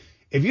say, hey,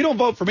 if you don't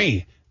vote for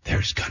me,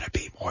 there's going to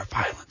be more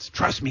violence.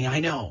 Trust me, I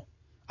know.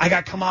 I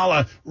got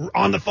Kamala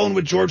on the phone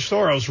with George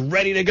Soros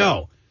ready to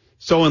go.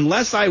 So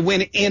unless I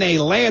win in a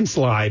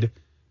landslide,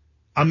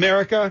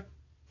 America,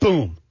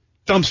 boom,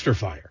 dumpster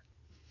fire.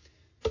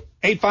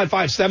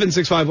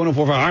 855-765-1045.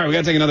 All right, we got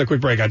to take another quick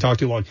break. I talked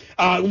too long.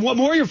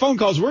 More of your phone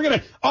calls. We're going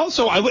to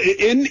also,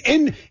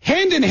 in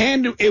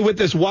hand with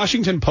this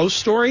Washington Post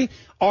story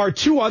are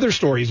two other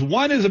stories.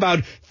 One is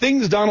about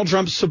things Donald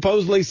Trump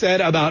supposedly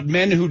said about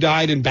men who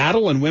died in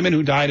battle and women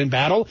who died in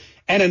battle.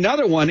 And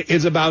another one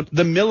is about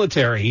the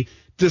military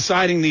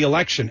deciding the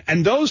election.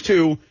 And those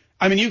two,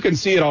 I mean, you can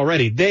see it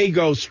already.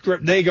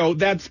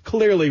 That's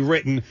clearly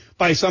written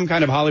by some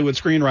kind of Hollywood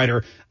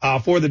screenwriter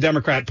for the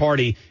Democrat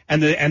Party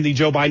and the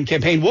Joe Biden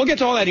campaign. We'll get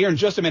to all that here in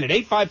just a minute.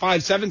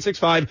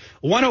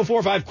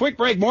 855-765-1045. Quick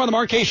break. More on the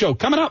Mark Kaye Show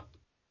coming up.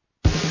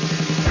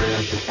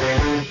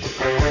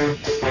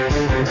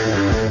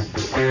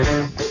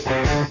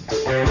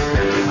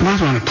 I'm not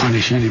going to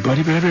punish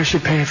anybody, but everybody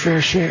should pay a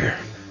fair share.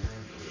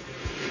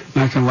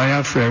 And I can lay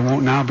out for you. I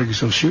won't now because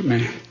they'll shoot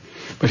me.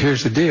 But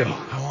here's the deal.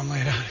 I won't lay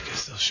it out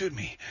because they'll shoot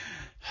me.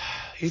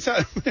 He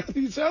sounds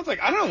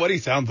like, I don't know what he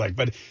sounds like,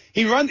 but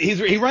he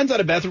runs out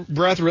of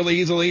breath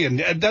really easily. And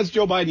that's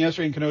Joe Biden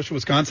yesterday in Kenosha,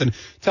 Wisconsin,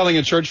 telling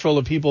a church full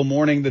of people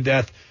mourning the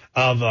death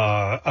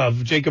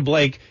of Jacob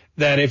Blake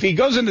that if he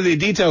goes into the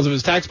details of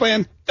his tax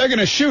plan, they're going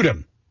to shoot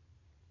him.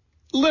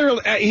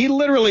 He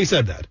literally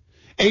said that.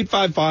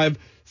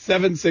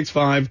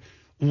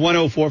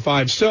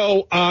 855-765-1045.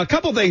 So a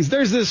couple things.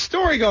 There's this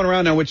story going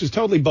around now, which is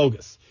totally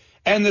bogus.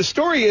 And the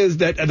story is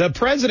that the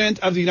president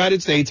of the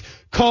United States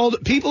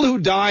called people who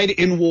died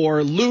in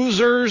war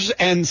losers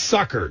and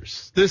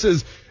suckers. This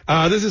is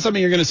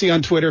something you're going to see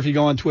on Twitter if you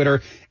go on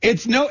Twitter.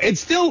 Here's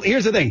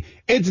the thing.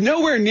 It's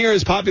nowhere near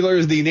as popular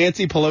as the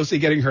Nancy Pelosi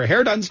getting her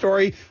hair done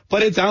story,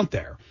 but it's out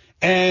there.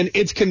 And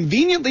it's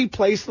conveniently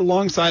placed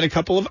alongside a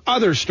couple of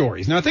other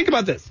stories. Now think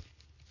about this.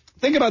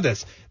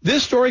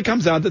 This story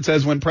comes out that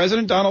says when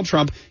President Donald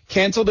Trump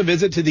canceled a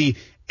visit to the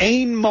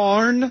Ain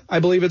Marne, I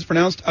believe it's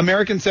pronounced,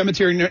 American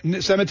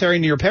cemetery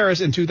near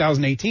Paris in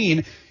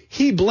 2018,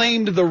 he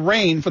blamed the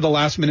rain for the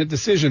last-minute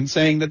decision,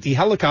 saying that the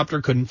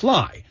helicopter couldn't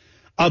fly.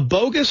 A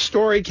bogus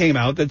story came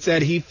out that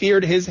said he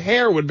feared his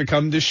hair would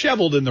become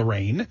disheveled in the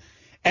rain,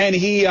 and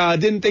he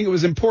didn't think it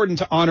was important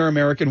to honor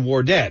American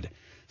war dead.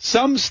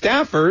 Some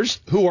staffers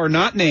who are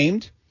not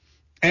named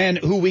and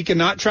who we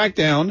cannot track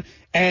down,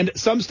 and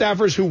some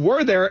staffers who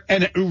were there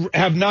and who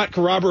have not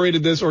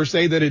corroborated this or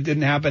say that it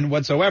didn't happen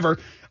whatsoever,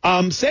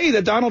 say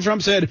that Donald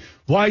Trump said,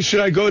 why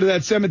should I go to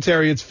that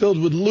cemetery? It's filled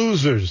with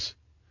losers.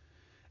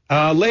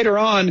 Later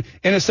on,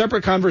 in a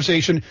separate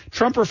conversation,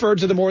 Trump referred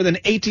to the more than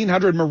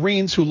 1,800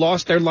 Marines who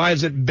lost their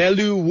lives at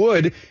Belleau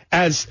Wood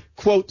as,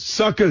 quote,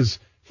 suckers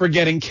for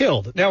getting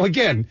killed. Now,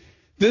 again,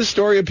 this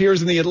story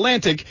appears in The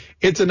Atlantic.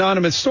 It's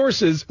anonymous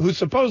sources who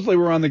supposedly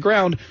were on the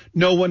ground.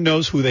 No one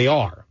knows who they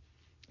are.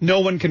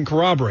 No one can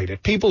corroborate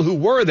it. People who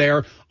were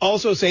there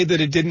also say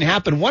that it didn't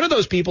happen. One of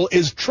those people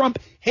is Trump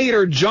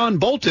hater John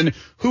Bolton,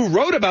 who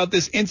wrote about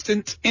this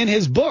instance in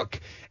his book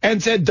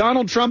and said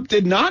Donald Trump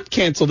did not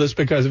cancel this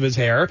because of his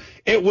hair.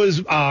 It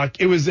was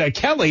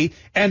Kelly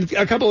and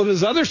a couple of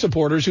his other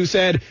supporters who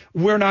said,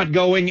 we're not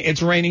going.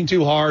 It's raining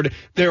too hard.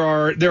 There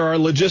are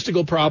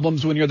logistical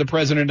problems when you're the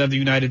president of the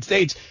United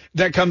States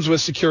that comes with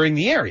securing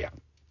the area.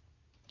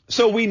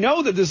 So we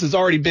know that this has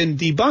already been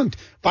debunked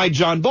by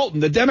John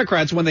Bolton. The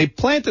Democrats, when they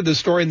planted this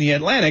story in The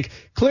Atlantic,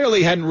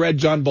 clearly hadn't read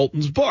John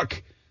Bolton's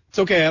book. It's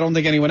okay. I don't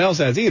think anyone else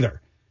has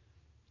either.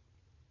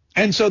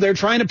 And so they're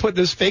trying to put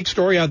this fake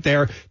story out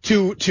there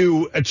to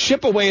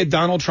chip away at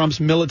Donald Trump's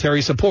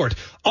military support.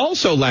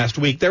 Also last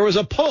week, there was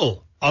a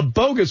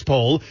bogus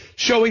poll,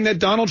 showing that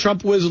Donald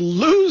Trump was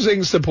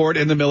losing support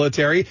in the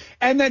military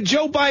and that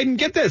Joe Biden,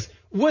 get this,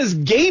 was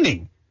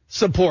gaining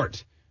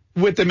support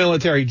with the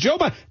military.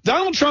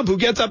 Donald Trump, who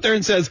gets up there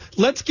and says,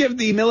 let's give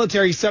the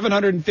military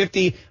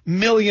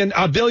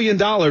 $750 billion.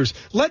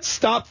 Let's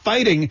stop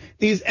fighting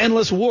these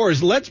endless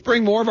wars. Let's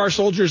bring more of our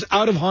soldiers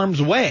out of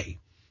harm's way.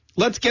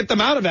 Let's get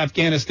them out of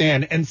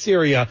Afghanistan and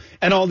Syria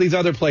and all these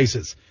other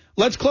places.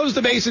 Let's close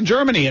the base in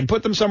Germany and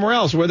put them somewhere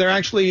else where they're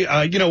actually,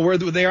 where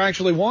they're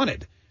actually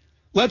wanted.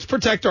 Let's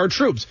protect our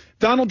troops.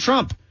 Donald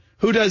Trump,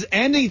 who does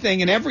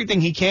anything and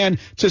everything he can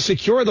to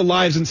secure the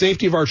lives and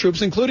safety of our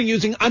troops, including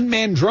using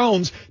unmanned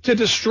drones to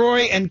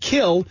destroy and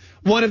kill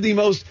one of the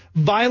most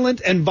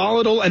violent and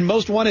volatile and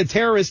most wanted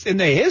terrorists in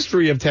the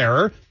history of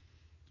terror,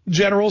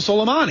 General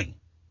Soleimani.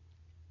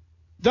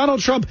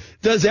 Donald Trump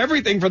does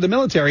everything for the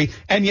military,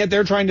 and yet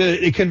they're trying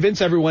to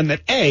convince everyone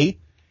that, A,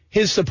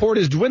 his support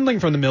is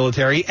dwindling from the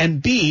military,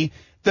 and B,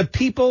 the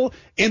people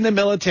in the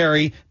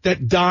military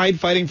that died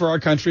fighting for our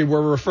country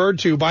were referred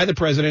to by the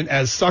president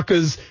as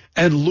suckers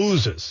and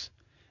losers.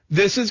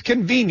 This is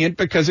convenient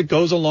because it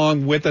goes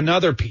along with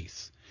another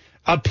piece.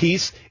 a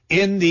piece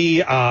in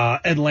the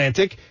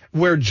Atlantic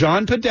where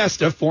John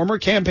Podesta, former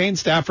campaign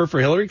staffer for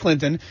Hillary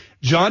Clinton,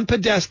 John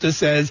Podesta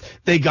says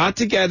they got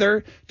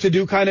together to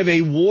do kind of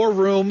a war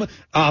room,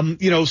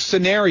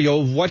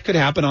 scenario of what could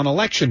happen on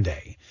Election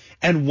Day.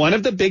 And one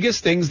of the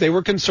biggest things they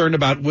were concerned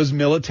about was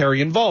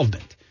military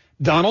involvement.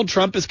 Donald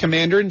Trump, as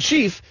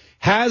commander-in-chief,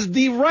 has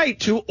the right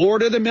to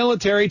order the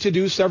military to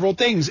do several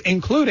things,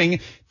 including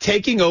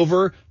taking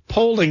over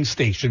polling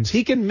stations.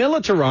 He can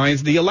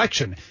militarize the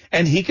election,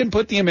 and he can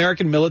put the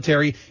American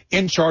military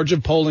in charge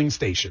of polling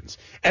stations.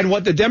 And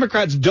what the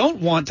Democrats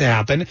don't want to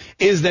happen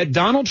is that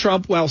Donald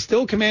Trump, while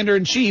still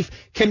commander-in-chief,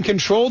 can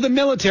control the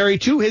military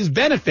to his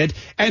benefit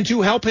and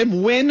to help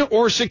him win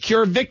or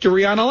secure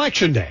victory on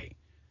Election Day.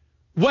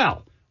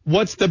 Well,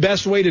 what's the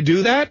best way to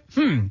do that?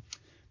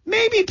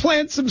 Maybe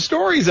plant some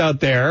stories out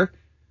there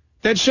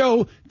that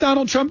show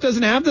Donald Trump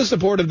doesn't have the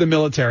support of the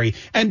military,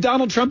 and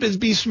Donald Trump is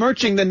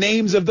besmirching the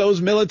names of those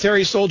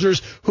military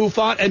soldiers who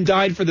fought and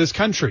died for this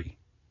country.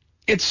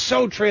 It's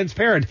so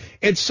transparent.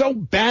 It's so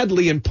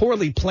badly and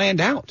poorly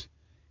planned out.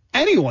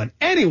 Anyone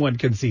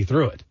can see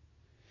through it.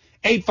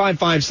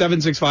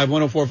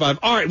 855-765-1045.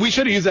 All right, we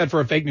should have used that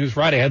for a Fake News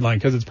Friday headline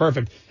because it's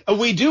perfect.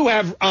 We do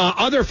have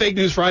other Fake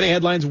News Friday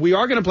headlines. We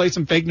are going to play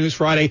some Fake News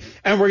Friday,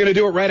 and we're going to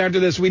do it right after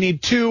this. We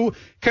need 2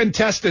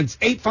 contestants.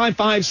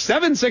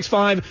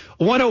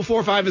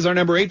 855-765-1045 is our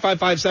number.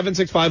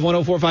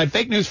 855-765-1045.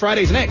 Fake News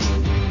Friday's next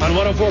on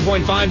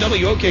 104.5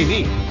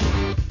 WOKV.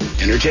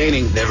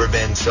 Entertaining. Never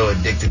been so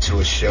addicted to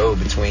a show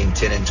between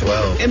 10 and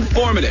 12.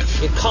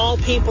 Informative. You call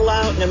people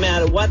out no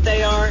matter what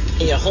they are,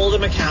 and you hold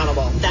them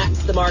accountable.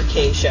 That's the Mark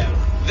Kaye Show.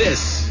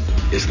 This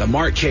is the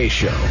Mark Kaye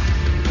Show.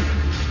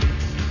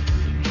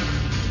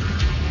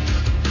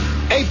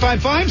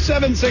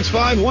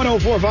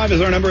 855-765-1045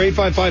 is our number.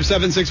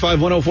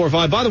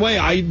 855-765-1045. By the way,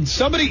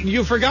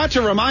 you forgot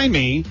to remind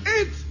me.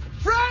 It's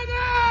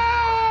Friday!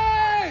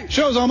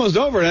 Show's almost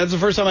over. That's the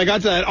first time I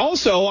got to that.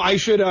 Also, I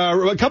should,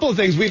 a couple of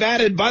things. We've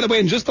added, by the way,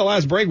 in just the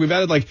last break, we've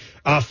added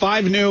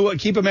 5 new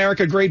Keep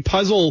America Great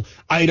puzzle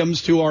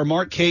items to our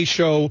Mark Kaye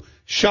Show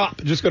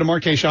shop. Just go to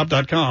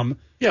markkaye.com.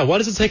 Yeah, why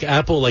does it take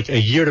Apple a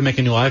year to make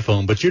a new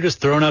iPhone, but you're just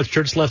throwing out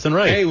shirts left and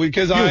right? Hey,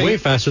 because you're way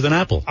faster than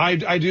Apple. I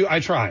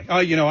try.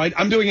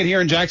 I'm doing it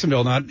here in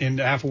Jacksonville, not in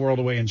half a world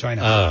away in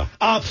China.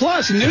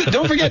 Plus,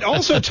 don't forget,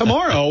 also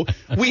tomorrow,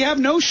 we have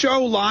no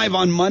show live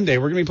on Monday.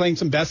 We're going to be playing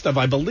some best of,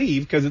 I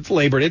believe, because it's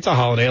Labor Day. It's a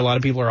holiday. A lot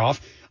of people are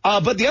off.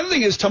 But the other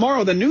thing is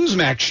tomorrow, the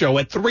Newsmax show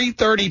at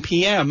 3:30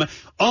 p.m.,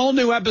 all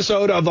new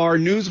episode of our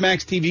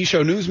Newsmax TV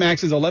show.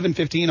 Newsmax is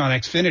 11:15 on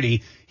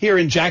Xfinity here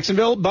in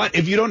Jacksonville. But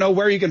if you don't know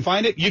where you can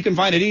find it, you can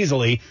find it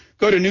easily.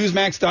 Go to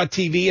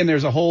newsmax.tv and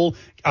there's a whole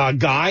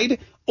guide.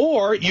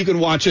 Or you can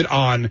watch it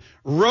on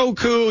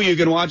Roku. You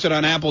can watch it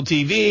on Apple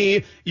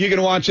TV. You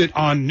can watch it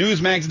on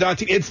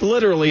newsmax.tv. It's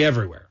literally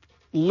everywhere.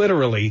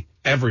 Literally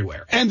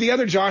everywhere. And the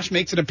other Josh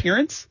makes an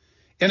appearance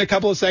in a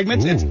couple of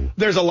segments.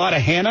 There's a lot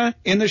of Hannah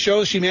in the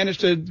show. She managed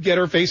to get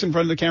her face in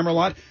front of the camera a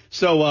lot.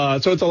 So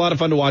it's a lot of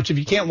fun to watch. If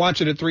you can't watch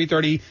it at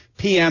 3:30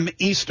 p.m.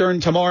 Eastern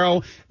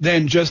tomorrow,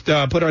 then just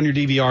put it on your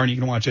DVR and you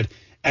can watch it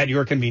at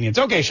your convenience.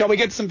 Okay, shall we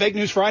get to some Fake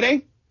News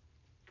Friday?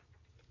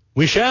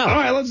 We shall. All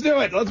right, let's do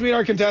it. Let's meet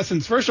our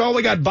contestants. First of all,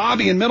 we got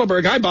Bobby in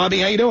Middleburg. Hi, Bobby.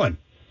 How you doing?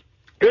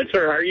 Good,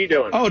 sir. How are you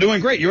doing? Oh,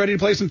 doing great. You ready to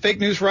play some Fake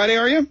News Friday,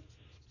 are you?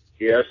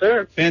 Yes,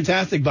 sir.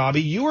 Fantastic,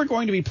 Bobby. You are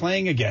going to be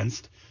playing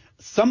against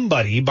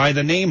somebody by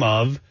the name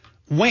of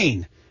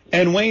Wayne.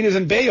 And Wayne is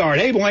in Bayard.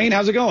 Hey, Wayne,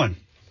 how's it going?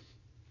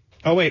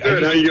 Oh, wait.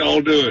 Good. How you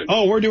all doing?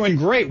 Oh, we're doing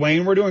great,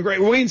 Wayne. We're doing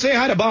great. Wayne, say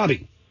hi to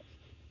Bobby.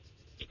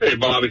 Hey,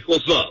 Bobby.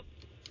 What's up?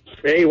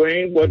 Hey,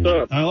 Wayne. What's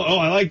up? Oh,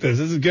 I like this.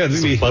 This is good.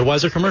 This is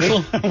Budweiser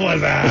commercial?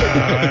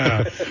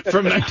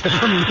 from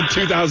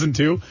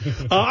 2002.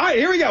 All right,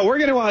 here we go. We're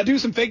going to do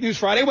some Fake News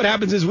Friday. What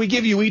happens is we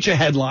give you each a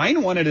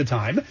headline, one at a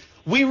time.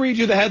 We read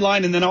you the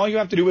headline, and then all you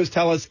have to do is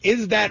tell us,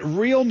 is that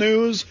real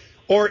news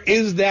or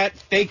is that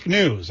fake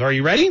news? Are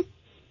you ready?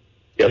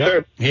 Yes,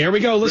 sir. Here we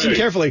go. Listen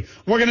carefully.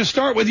 We're going to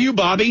start with you,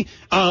 Bobby.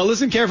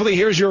 Listen carefully.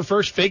 Here's your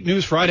first Fake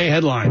News Friday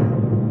headline.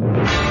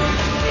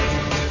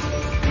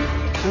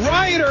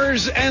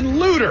 Rioters and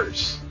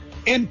looters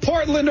in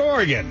Portland,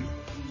 Oregon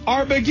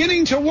are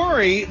beginning to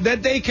worry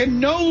that they can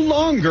no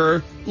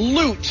longer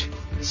loot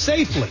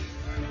safely.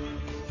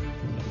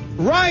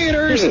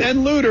 Rioters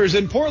and looters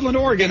in Portland,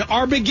 Oregon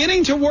are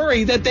beginning to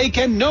worry that they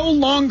can no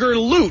longer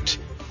loot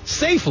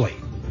safely.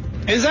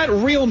 Is that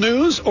real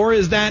news or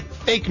is that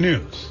fake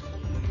news?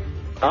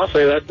 I'll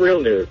say that's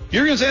real news.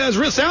 You're going to say that's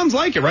real? Sounds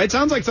like it, right?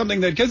 Sounds like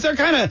something that, because they're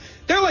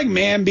like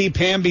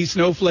mamby-pamby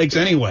snowflakes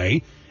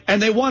anyway,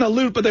 and they want to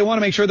loot, but they want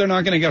to make sure they're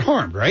not going to get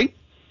harmed, right?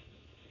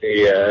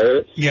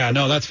 Yes. Yeah,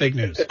 no, that's fake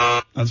news.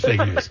 That's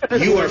fake news.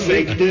 You are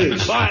fake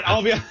news. But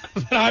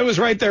I was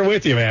right there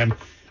with you, man.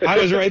 I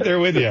was right there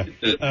with you.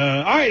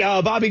 All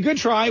right, Bobby, good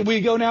try.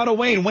 We go now to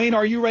Wayne. Wayne,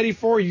 are you ready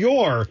for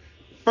your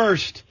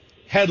first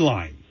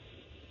headline?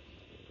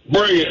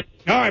 Bring it.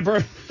 All right,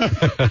 perfect. All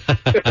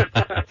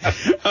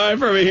right,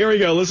 perfect. Here we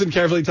go. Listen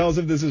carefully. Tell us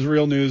if this is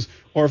real news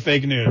or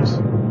fake news.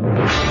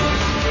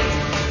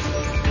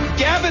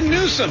 Gavin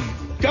Newsom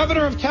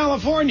Governor of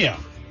California,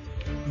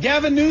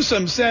 Gavin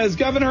Newsom, says he's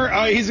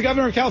the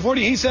governor of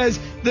California. He says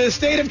the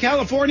state of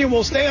California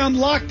will stay on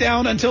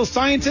lockdown until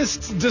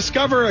scientists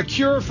discover a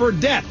cure for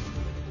death.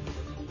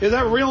 Is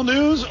that real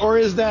news or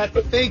is that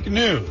fake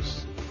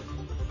news?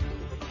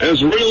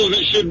 As real as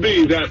it should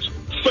be, that's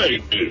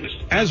fake news.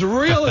 As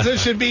real as it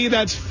should be,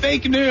 that's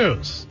fake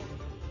news.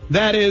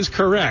 That is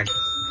correct.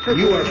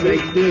 You are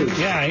fake news.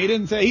 Yeah, he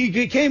didn't say.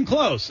 He came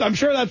close. I'm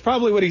sure that's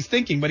probably what he's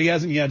thinking, but he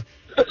hasn't yet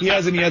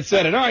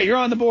said it. All right, you're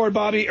on the board,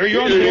 Bobby. Or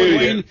you're on the board,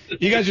 Wayne.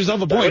 You got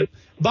yourself a point.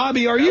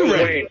 Bobby, are you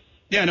ready? Wayne.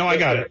 Yeah, no, I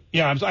got it.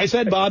 Yeah, I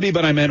said Bobby,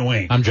 but I meant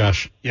Wayne. I'm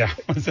Josh. Yeah.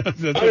 I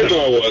didn't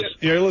know I was.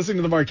 You're listening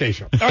to the Marquez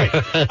Show. All right.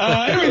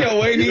 Here we go,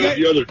 Wayne.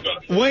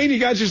 Wayne, you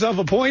got yourself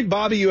a point.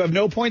 Bobby, you have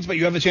no points, but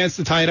you have a chance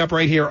to tie it up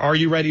right here. Are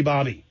you ready,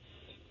 Bobby?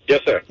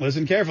 Yes, sir.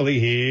 Listen carefully.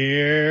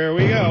 Here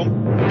we go.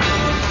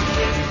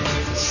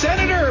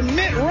 Senator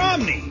Mitt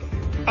Romney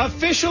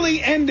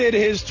officially ended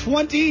his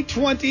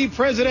 2020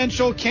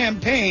 presidential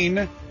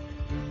campaign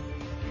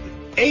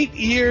 8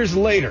 years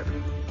later.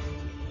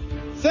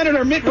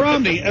 Senator Mitt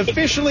Romney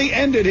officially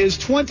ended his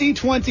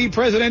 2020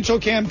 presidential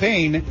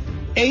campaign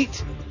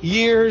 8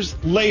 years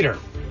later.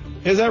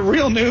 Is that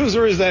real news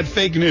or is that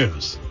fake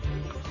news?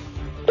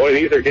 Boy,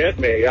 these are getting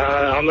me.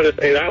 I'm going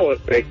to say that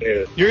one's fake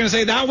news. You're going to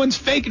say that one's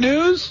fake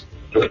news?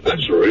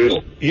 That's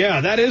real.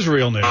 Yeah, that is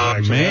real news,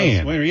 actually.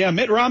 Man. Yeah,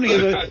 Mitt Romney,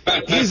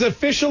 he's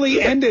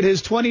officially ended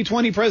his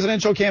 2020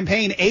 presidential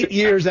campaign 8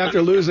 years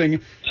after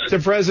losing to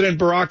President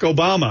Barack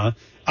Obama.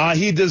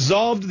 He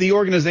dissolved the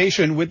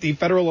organization with the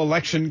Federal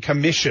Election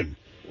Commission.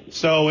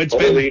 So it's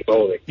been...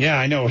 Yeah,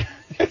 I know.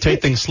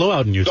 Take things slow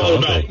out in Utah,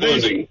 don't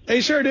they?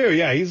 They sure do,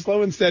 yeah. He's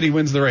slow and steady,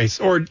 wins the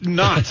race. Or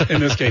not, in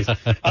this case.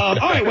 All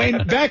right,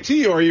 Wayne, back to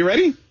you. Are you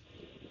ready?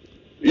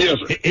 Yes,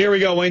 sir. Here we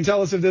go, Wayne.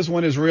 Tell us if this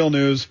one is real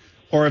news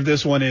or if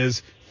this one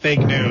is fake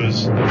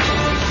news. The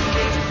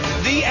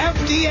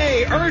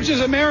FDA urges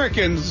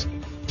Americans,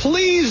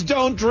 please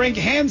don't drink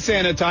hand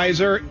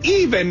sanitizer,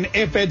 even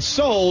if it's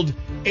sold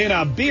in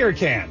a beer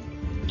can.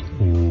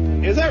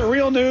 Is that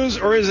real news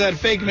or is that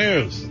fake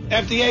news?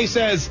 FDA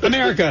says,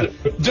 America,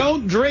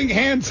 don't drink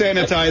hand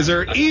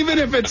sanitizer, even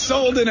if it's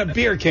sold in a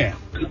beer can.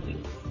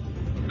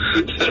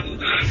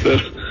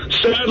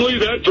 Sadly,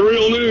 that's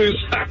real news.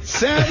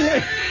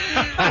 Sadly.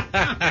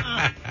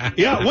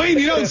 Yeah, Wayne,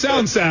 you don't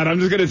sound sad. I'm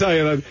just going to tell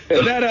you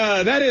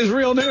that is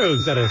real news.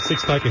 He's got a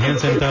six-pack of hand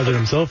sanitizer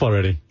himself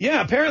already.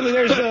 Yeah, apparently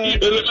there's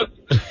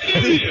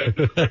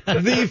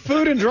the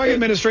Food and Drug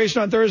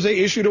Administration on Thursday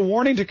issued a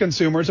warning to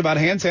consumers about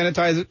hand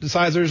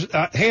sanitizers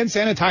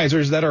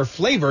that are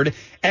flavored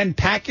and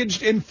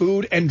packaged in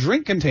food and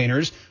drink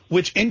containers,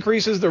 which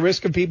increases the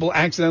risk of people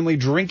accidentally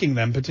drinking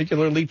them,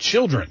 particularly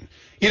children.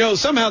 You know,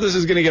 somehow this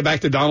is going to get back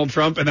to Donald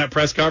Trump and that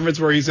press conference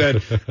where he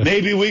said,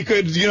 maybe we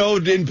could,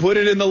 didn't put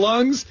it in the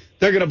lungs.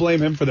 They're going to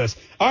blame him for this.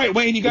 All right,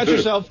 Wayne, you got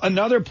yourself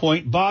another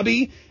point.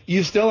 Bobby,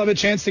 you still have a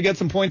chance to get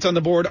some points on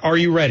the board. Are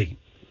you ready?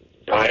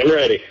 I am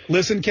ready.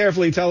 Listen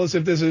carefully. Tell us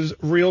if this is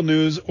real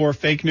news or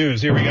fake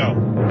news. Here we go.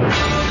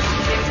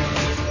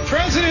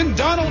 President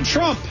Donald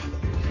Trump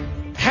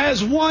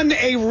has won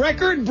a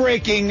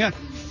record-breaking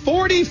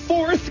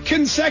 44th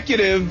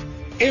consecutive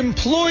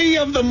Employee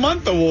of the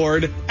Month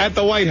award at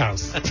the White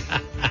House.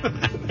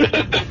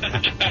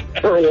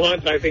 For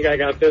once, I think I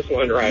got this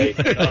one right.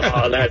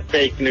 Oh, that's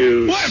fake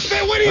news. What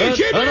are you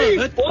kidding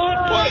me?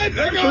 What?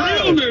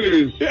 That's real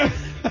news. Yeah.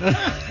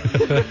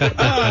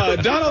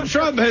 Donald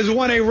Trump has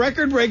won a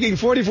record-breaking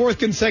 44th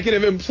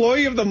consecutive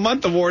Employee of the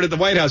Month award at the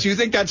White House. You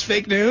think that's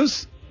fake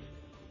news?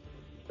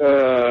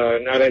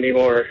 Not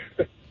anymore.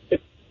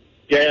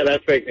 Yeah,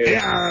 that's fake news.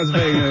 Yeah, that's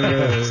fake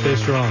news. Stay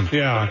strong.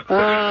 Yeah.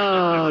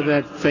 Oh,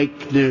 that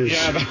fake news.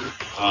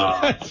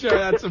 Yeah,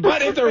 sure.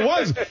 But if there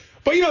was,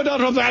 but Donald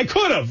Trump said, I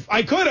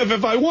could have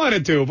if I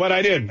wanted to, but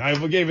I didn't. I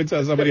gave it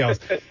to somebody else.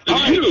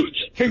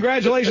 Huge.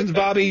 Congratulations,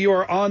 Bobby. You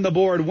are on the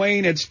board.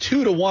 Wayne, it's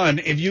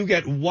 2-1. If you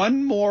get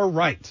one more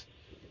right,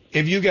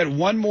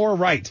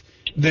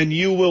 then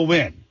you will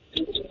win.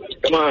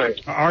 Come on.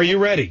 Are you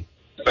ready?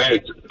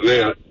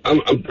 Man,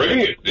 I'm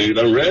bringing it, dude.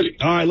 I'm ready.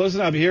 All right, listen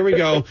up. Here we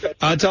go.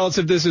 Tell us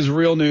if this is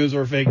real news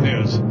or fake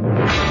news.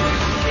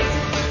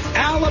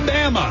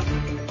 Alabama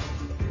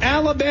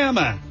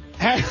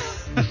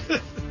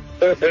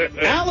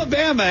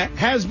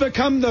has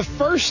become the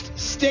first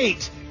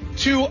state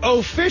to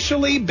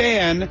officially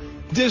ban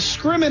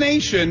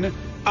discrimination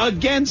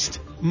against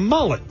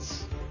mullets.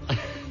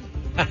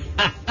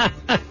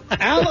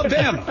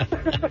 Alabama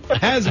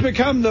has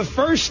become the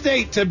first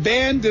state to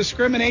ban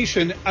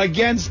discrimination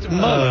against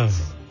mullets.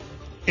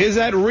 Is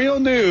that real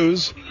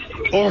news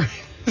or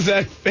is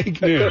that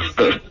fake news?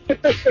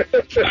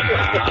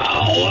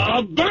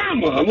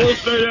 Alabama. I'm going to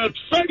say that's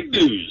fake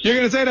news. You're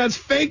going to say that's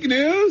fake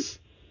news?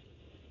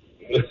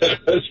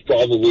 That's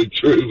probably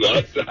true.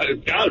 It's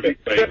got to be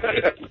fake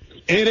news.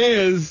 It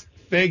is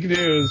fake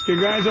news.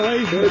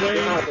 Congratulations,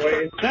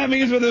 Wayne. That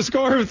means with a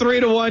score of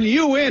 3-1,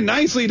 you win.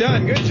 Nicely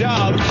done. Good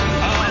job.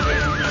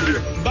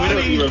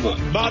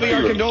 Bobby,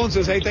 our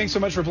condolences. Hey, thanks so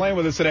much for playing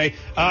with us today.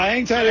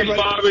 Hang tight,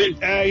 everybody. Bobby.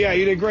 Yeah,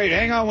 you did great.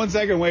 Hang on 1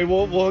 second, Wade.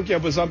 We'll hook you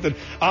up with something.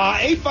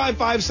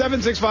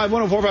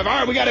 855-765-1045. All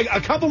right, we got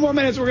a couple more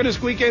minutes. We're going to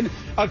squeak in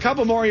a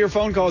couple more of your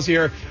phone calls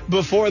here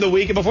before the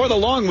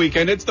long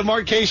weekend. It's the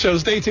Mark K Show.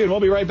 Stay tuned. We'll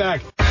be right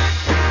back.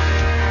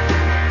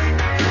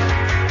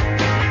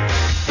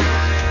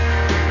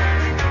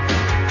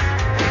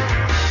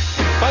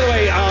 By the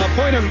way,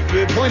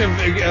 point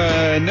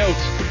of note.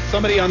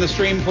 Somebody on the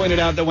stream pointed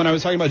out that when I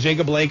was talking about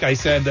Jacob Blake, I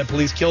said that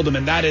police killed him,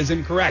 and that is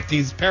incorrect.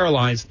 He's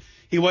paralyzed.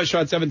 He was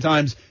shot 7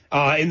 times.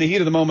 In the heat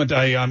of the moment,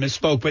 I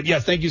misspoke. But,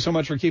 yes, thank you so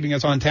much for keeping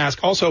us on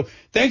task. Also,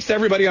 thanks to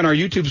everybody on our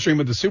YouTube stream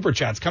with the Super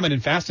Chats coming in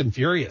fast and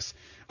furious.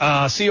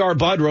 C.R.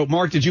 Budd wrote,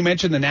 Mark, did you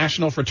mention the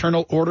National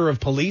Fraternal Order of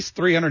Police,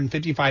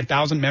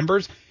 355,000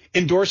 members,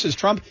 endorses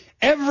Trump?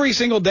 Every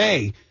single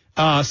day,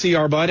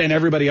 C.R. Budd and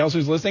everybody else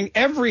who's listening,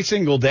 every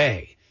single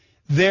day,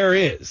 there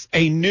is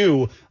a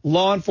new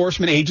law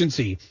enforcement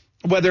agency,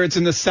 whether it's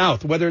in the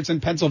South, whether it's in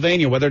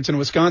Pennsylvania, whether it's in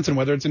Wisconsin,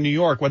 whether it's in New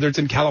York, whether it's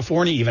in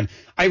California even.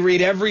 I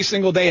read every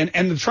single day.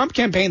 And the Trump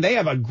campaign, they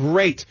have a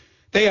great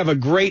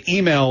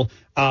email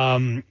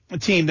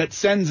team that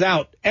sends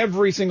out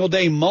every single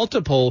day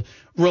multiple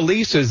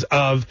releases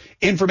of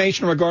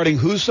information regarding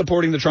who's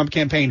supporting the Trump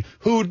campaign,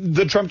 who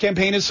the Trump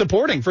campaign is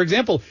supporting. For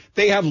example,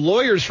 they have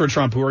lawyers for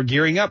Trump who are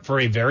gearing up for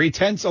a very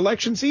tense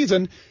election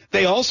season.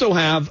 They also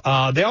have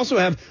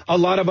a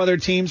lot of other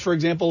teams, for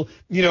example,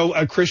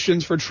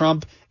 Christians for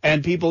Trump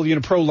and people,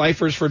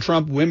 pro-lifers for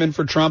Trump, women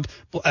for Trump,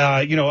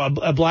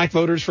 black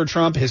voters for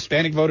Trump,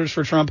 Hispanic voters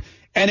for Trump.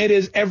 And it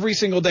is every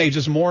single day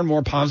just more and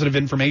more positive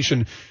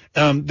information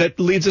that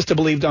leads us to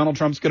believe Donald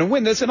Trump's going to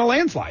win this in a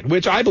landslide,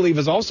 which I believe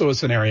is also a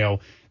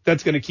scenario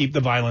that's going to keep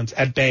the violence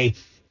at bay.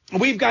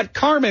 We've got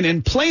Carmen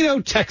in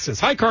Plano, Texas.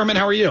 Hi, Carmen.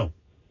 How are you?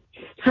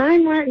 Hi,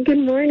 Mark. Good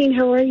morning.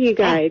 How are you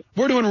guys?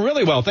 We're doing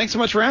really well. Thanks so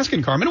much for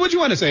asking, Carmen. What do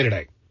you want to say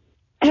today?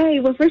 Hey,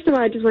 well, first of all,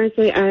 I just want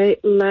to say I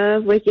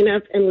love waking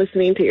up and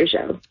listening to your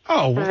show.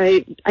 Oh,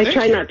 well, I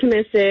try not to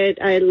miss it.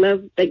 I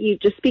love that you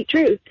just speak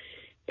truth.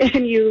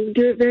 And you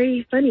do it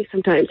very funny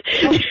sometimes.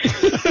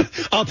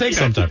 I'll take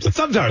sometimes.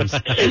 Sometimes.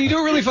 And you do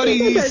it really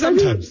funny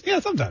sometimes. Yeah,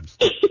 sometimes.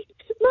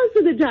 Most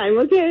of the time,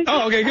 okay?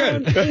 Oh, okay,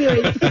 good.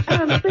 Anyways,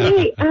 but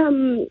hey,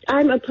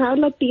 I'm a proud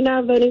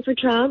Latina voting for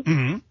Trump.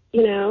 Mm-hmm.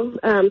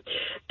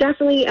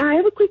 Definitely. I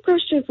have a quick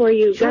question for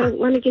you. Sure. I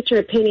want to get your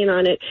opinion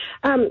on it.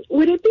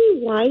 Would it be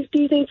wise,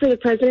 do you think, for the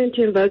president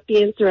to invoke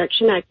the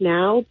Insurrection Act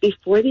now,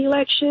 before the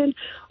election,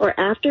 or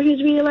after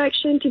his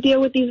re-election, to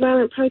deal with these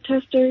violent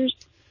protesters?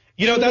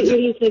 What are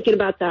you thinking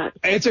about that?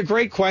 It's a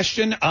great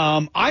question.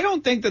 I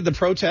don't think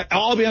that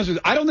I'll be honest with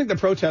you, I don't think the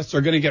protests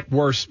are going to get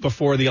worse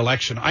before the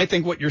election. I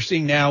think what you're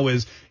seeing now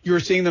is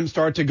you're seeing them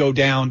start to go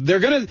down. They're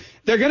going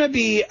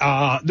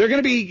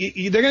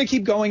to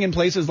keep going in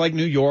places like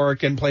New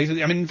York and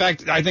places. I mean, in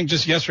fact, I think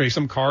just yesterday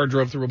some car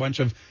drove through a bunch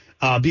of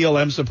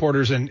BLM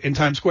supporters in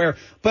Times Square.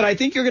 But I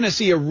think you're going to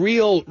see a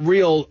real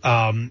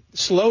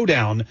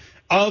slowdown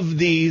of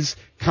these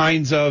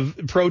kinds of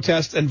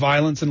protests and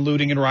violence and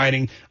looting and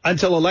rioting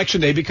until Election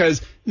Day,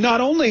 because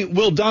not only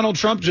will Donald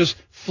Trump just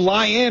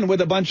fly in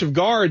with a bunch of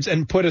guards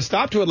and put a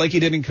stop to it like he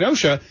did in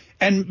Kenosha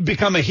and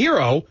become a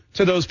hero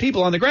to those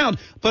people on the ground,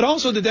 but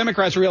also the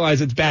Democrats realize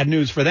it's bad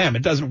news for them.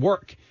 It doesn't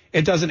work.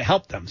 It doesn't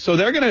help them. So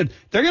they're going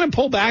to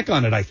pull back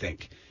on it, I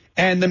think.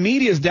 And the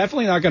media is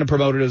definitely not going to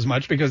promote it as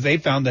much because they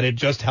found that it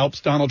just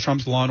helps Donald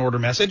Trump's law and order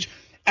message.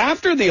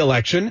 After the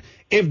election,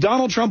 if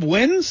Donald Trump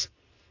wins,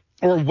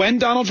 or when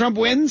Donald Trump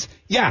wins,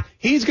 yeah,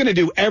 he's going to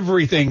do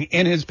everything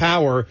in his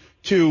power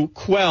to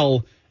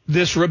quell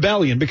this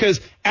rebellion. Because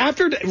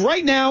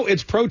right now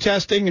it's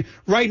protesting,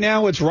 right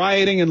now it's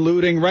rioting and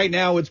looting, right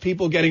now it's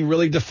people getting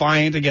really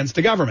defiant against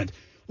the government.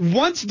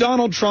 Once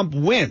Donald Trump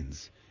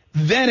wins,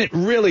 then it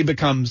really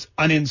becomes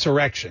an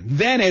insurrection.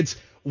 Then it's,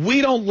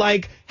 we don't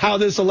like how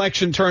this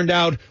election turned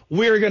out,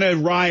 we're going to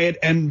riot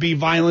and be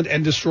violent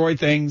and destroy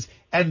things.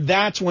 And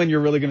that's when you're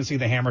really going to see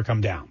the hammer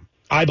come down,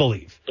 I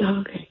believe.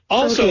 Okay.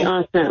 Also, okay,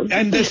 awesome.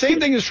 And the same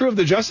thing is true of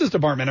the Justice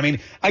Department. I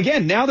mean,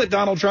 again, now that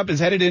Donald Trump is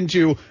headed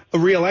into a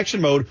re-election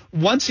mode,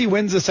 once he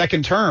wins the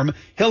second term,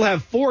 he'll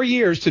have 4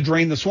 years to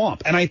drain the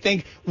swamp. And I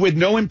think with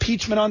no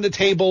impeachment on the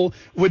table,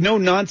 with no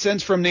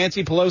nonsense from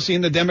Nancy Pelosi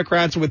and the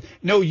Democrats, with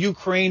no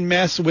Ukraine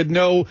mess, with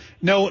none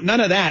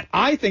of that,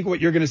 I think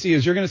what you're going to see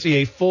is you're going to see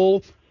a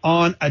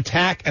full-on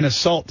attack and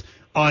assault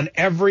on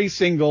every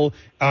single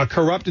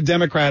corrupt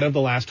Democrat of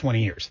the last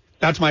 20 years.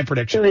 That's my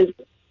prediction.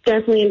 So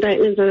definitely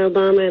indictments on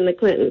Obama and the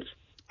Clintons.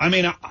 I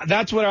mean,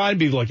 that's what I'd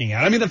be looking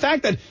at. I mean, the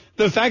fact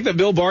that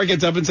Bill Barr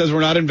gets up and says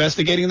we're not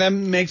investigating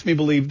them makes me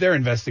believe they're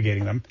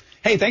investigating them.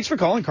 Hey, thanks for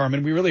calling,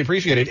 Carmen. We really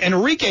appreciate it.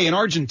 Enrique in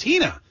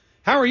Argentina.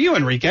 How are you,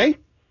 Enrique? I mean,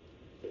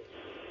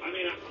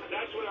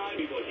 that's what I'd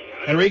be looking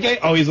at. Enrique?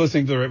 Oh, he's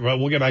listening to the. Well,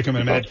 we'll get back to him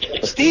in a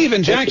minute. Steve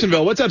in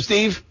Jacksonville. What's up,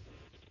 Steve?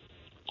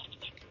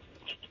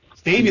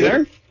 Steve, you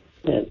there?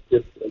 Yeah,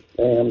 just a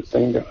damn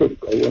thing to hook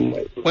on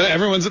with.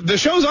 Well, the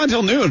show's on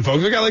till noon,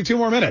 folks. We got like 2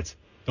 more minutes.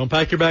 Don't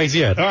pack your bags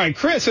yet. All right,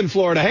 Chris in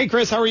Florida. Hey,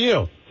 Chris, how are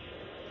you?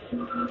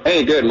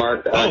 Hey, good,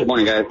 Mark. Good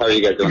morning, guys. How are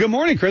you guys doing? Good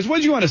morning, Chris. What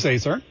did you want to say,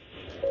 sir?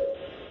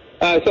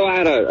 So I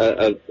had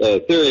a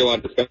theory I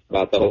wanted to discuss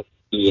about the whole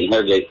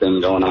Hairgate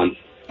thing going on.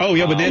 Oh,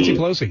 yeah, with Nancy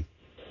Pelosi.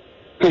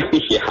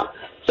 Yeah.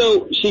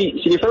 So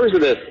she refers to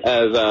this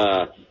as,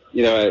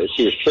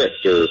 she was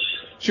tricked or...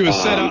 She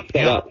was set up.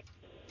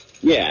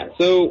 Yeah.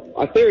 So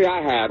a theory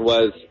I had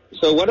was,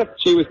 so what if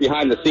she was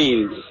behind the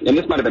scenes, and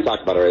this might have been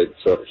talked about already,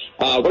 so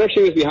what if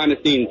she was behind the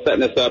scenes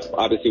setting this up,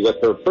 obviously, with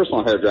her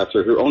personal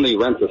hairdresser who only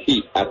rents a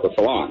seat at the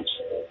salons?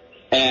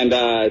 And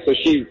so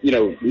she,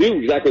 knew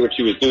exactly what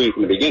she was doing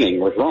from the beginning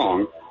was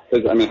wrong.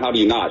 Because, how do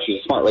you not?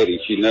 She's a smart lady.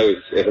 She knows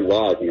the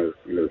laws in her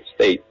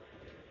state.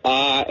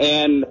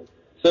 And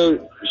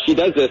so she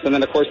does this, and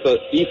then, of course, the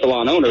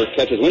salon owner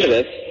catches wind of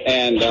this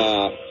and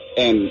goes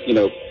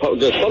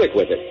public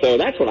with it. So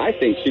that's what I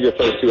think she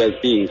refers to as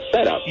being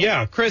set up.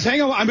 Yeah, Chris,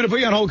 hang on. I'm going to put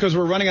you on hold because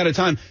we're running out of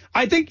time.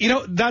 I think,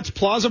 that's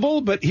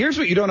plausible, but here's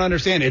what you don't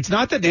understand. It's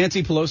not that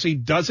Nancy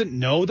Pelosi doesn't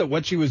know that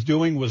what she was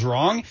doing was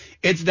wrong.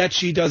 It's that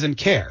she doesn't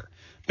care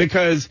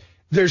because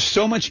there's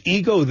so much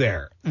ego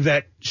there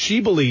that she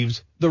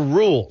believes the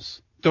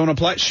rules don't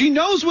apply. She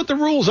knows what the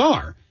rules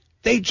are.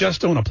 They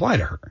just don't apply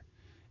to her.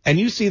 And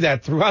you see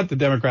that throughout the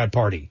Democrat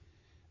Party.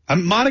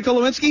 Monica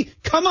Lewinsky,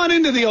 come on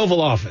into the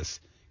Oval Office.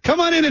 Come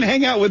on in and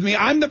hang out with me.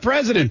 I'm the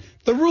president.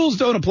 The rules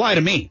don't apply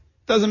to me.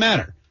 Doesn't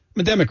matter. I'm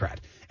a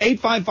Democrat.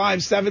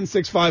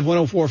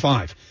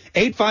 855-765-1045.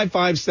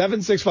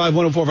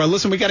 855-765-1045.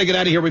 Listen, we got to get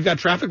out of here. We've got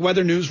traffic,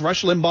 weather, news,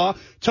 Rush Limbaugh.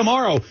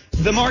 Tomorrow,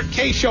 the Mark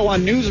K Show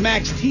on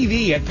Newsmax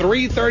TV at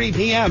 3:30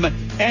 p.m.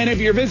 And if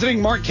you're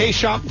visiting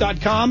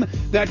markkshop.com,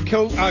 that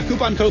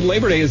coupon code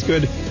Labor Day is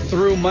good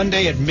through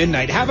Monday at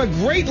midnight. Have a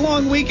great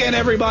long weekend,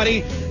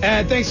 everybody.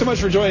 And thanks so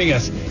much for joining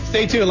us.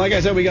 Stay tuned. Like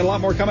I said, we got a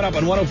lot more coming up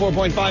on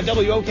 104.5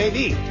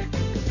 WOKV.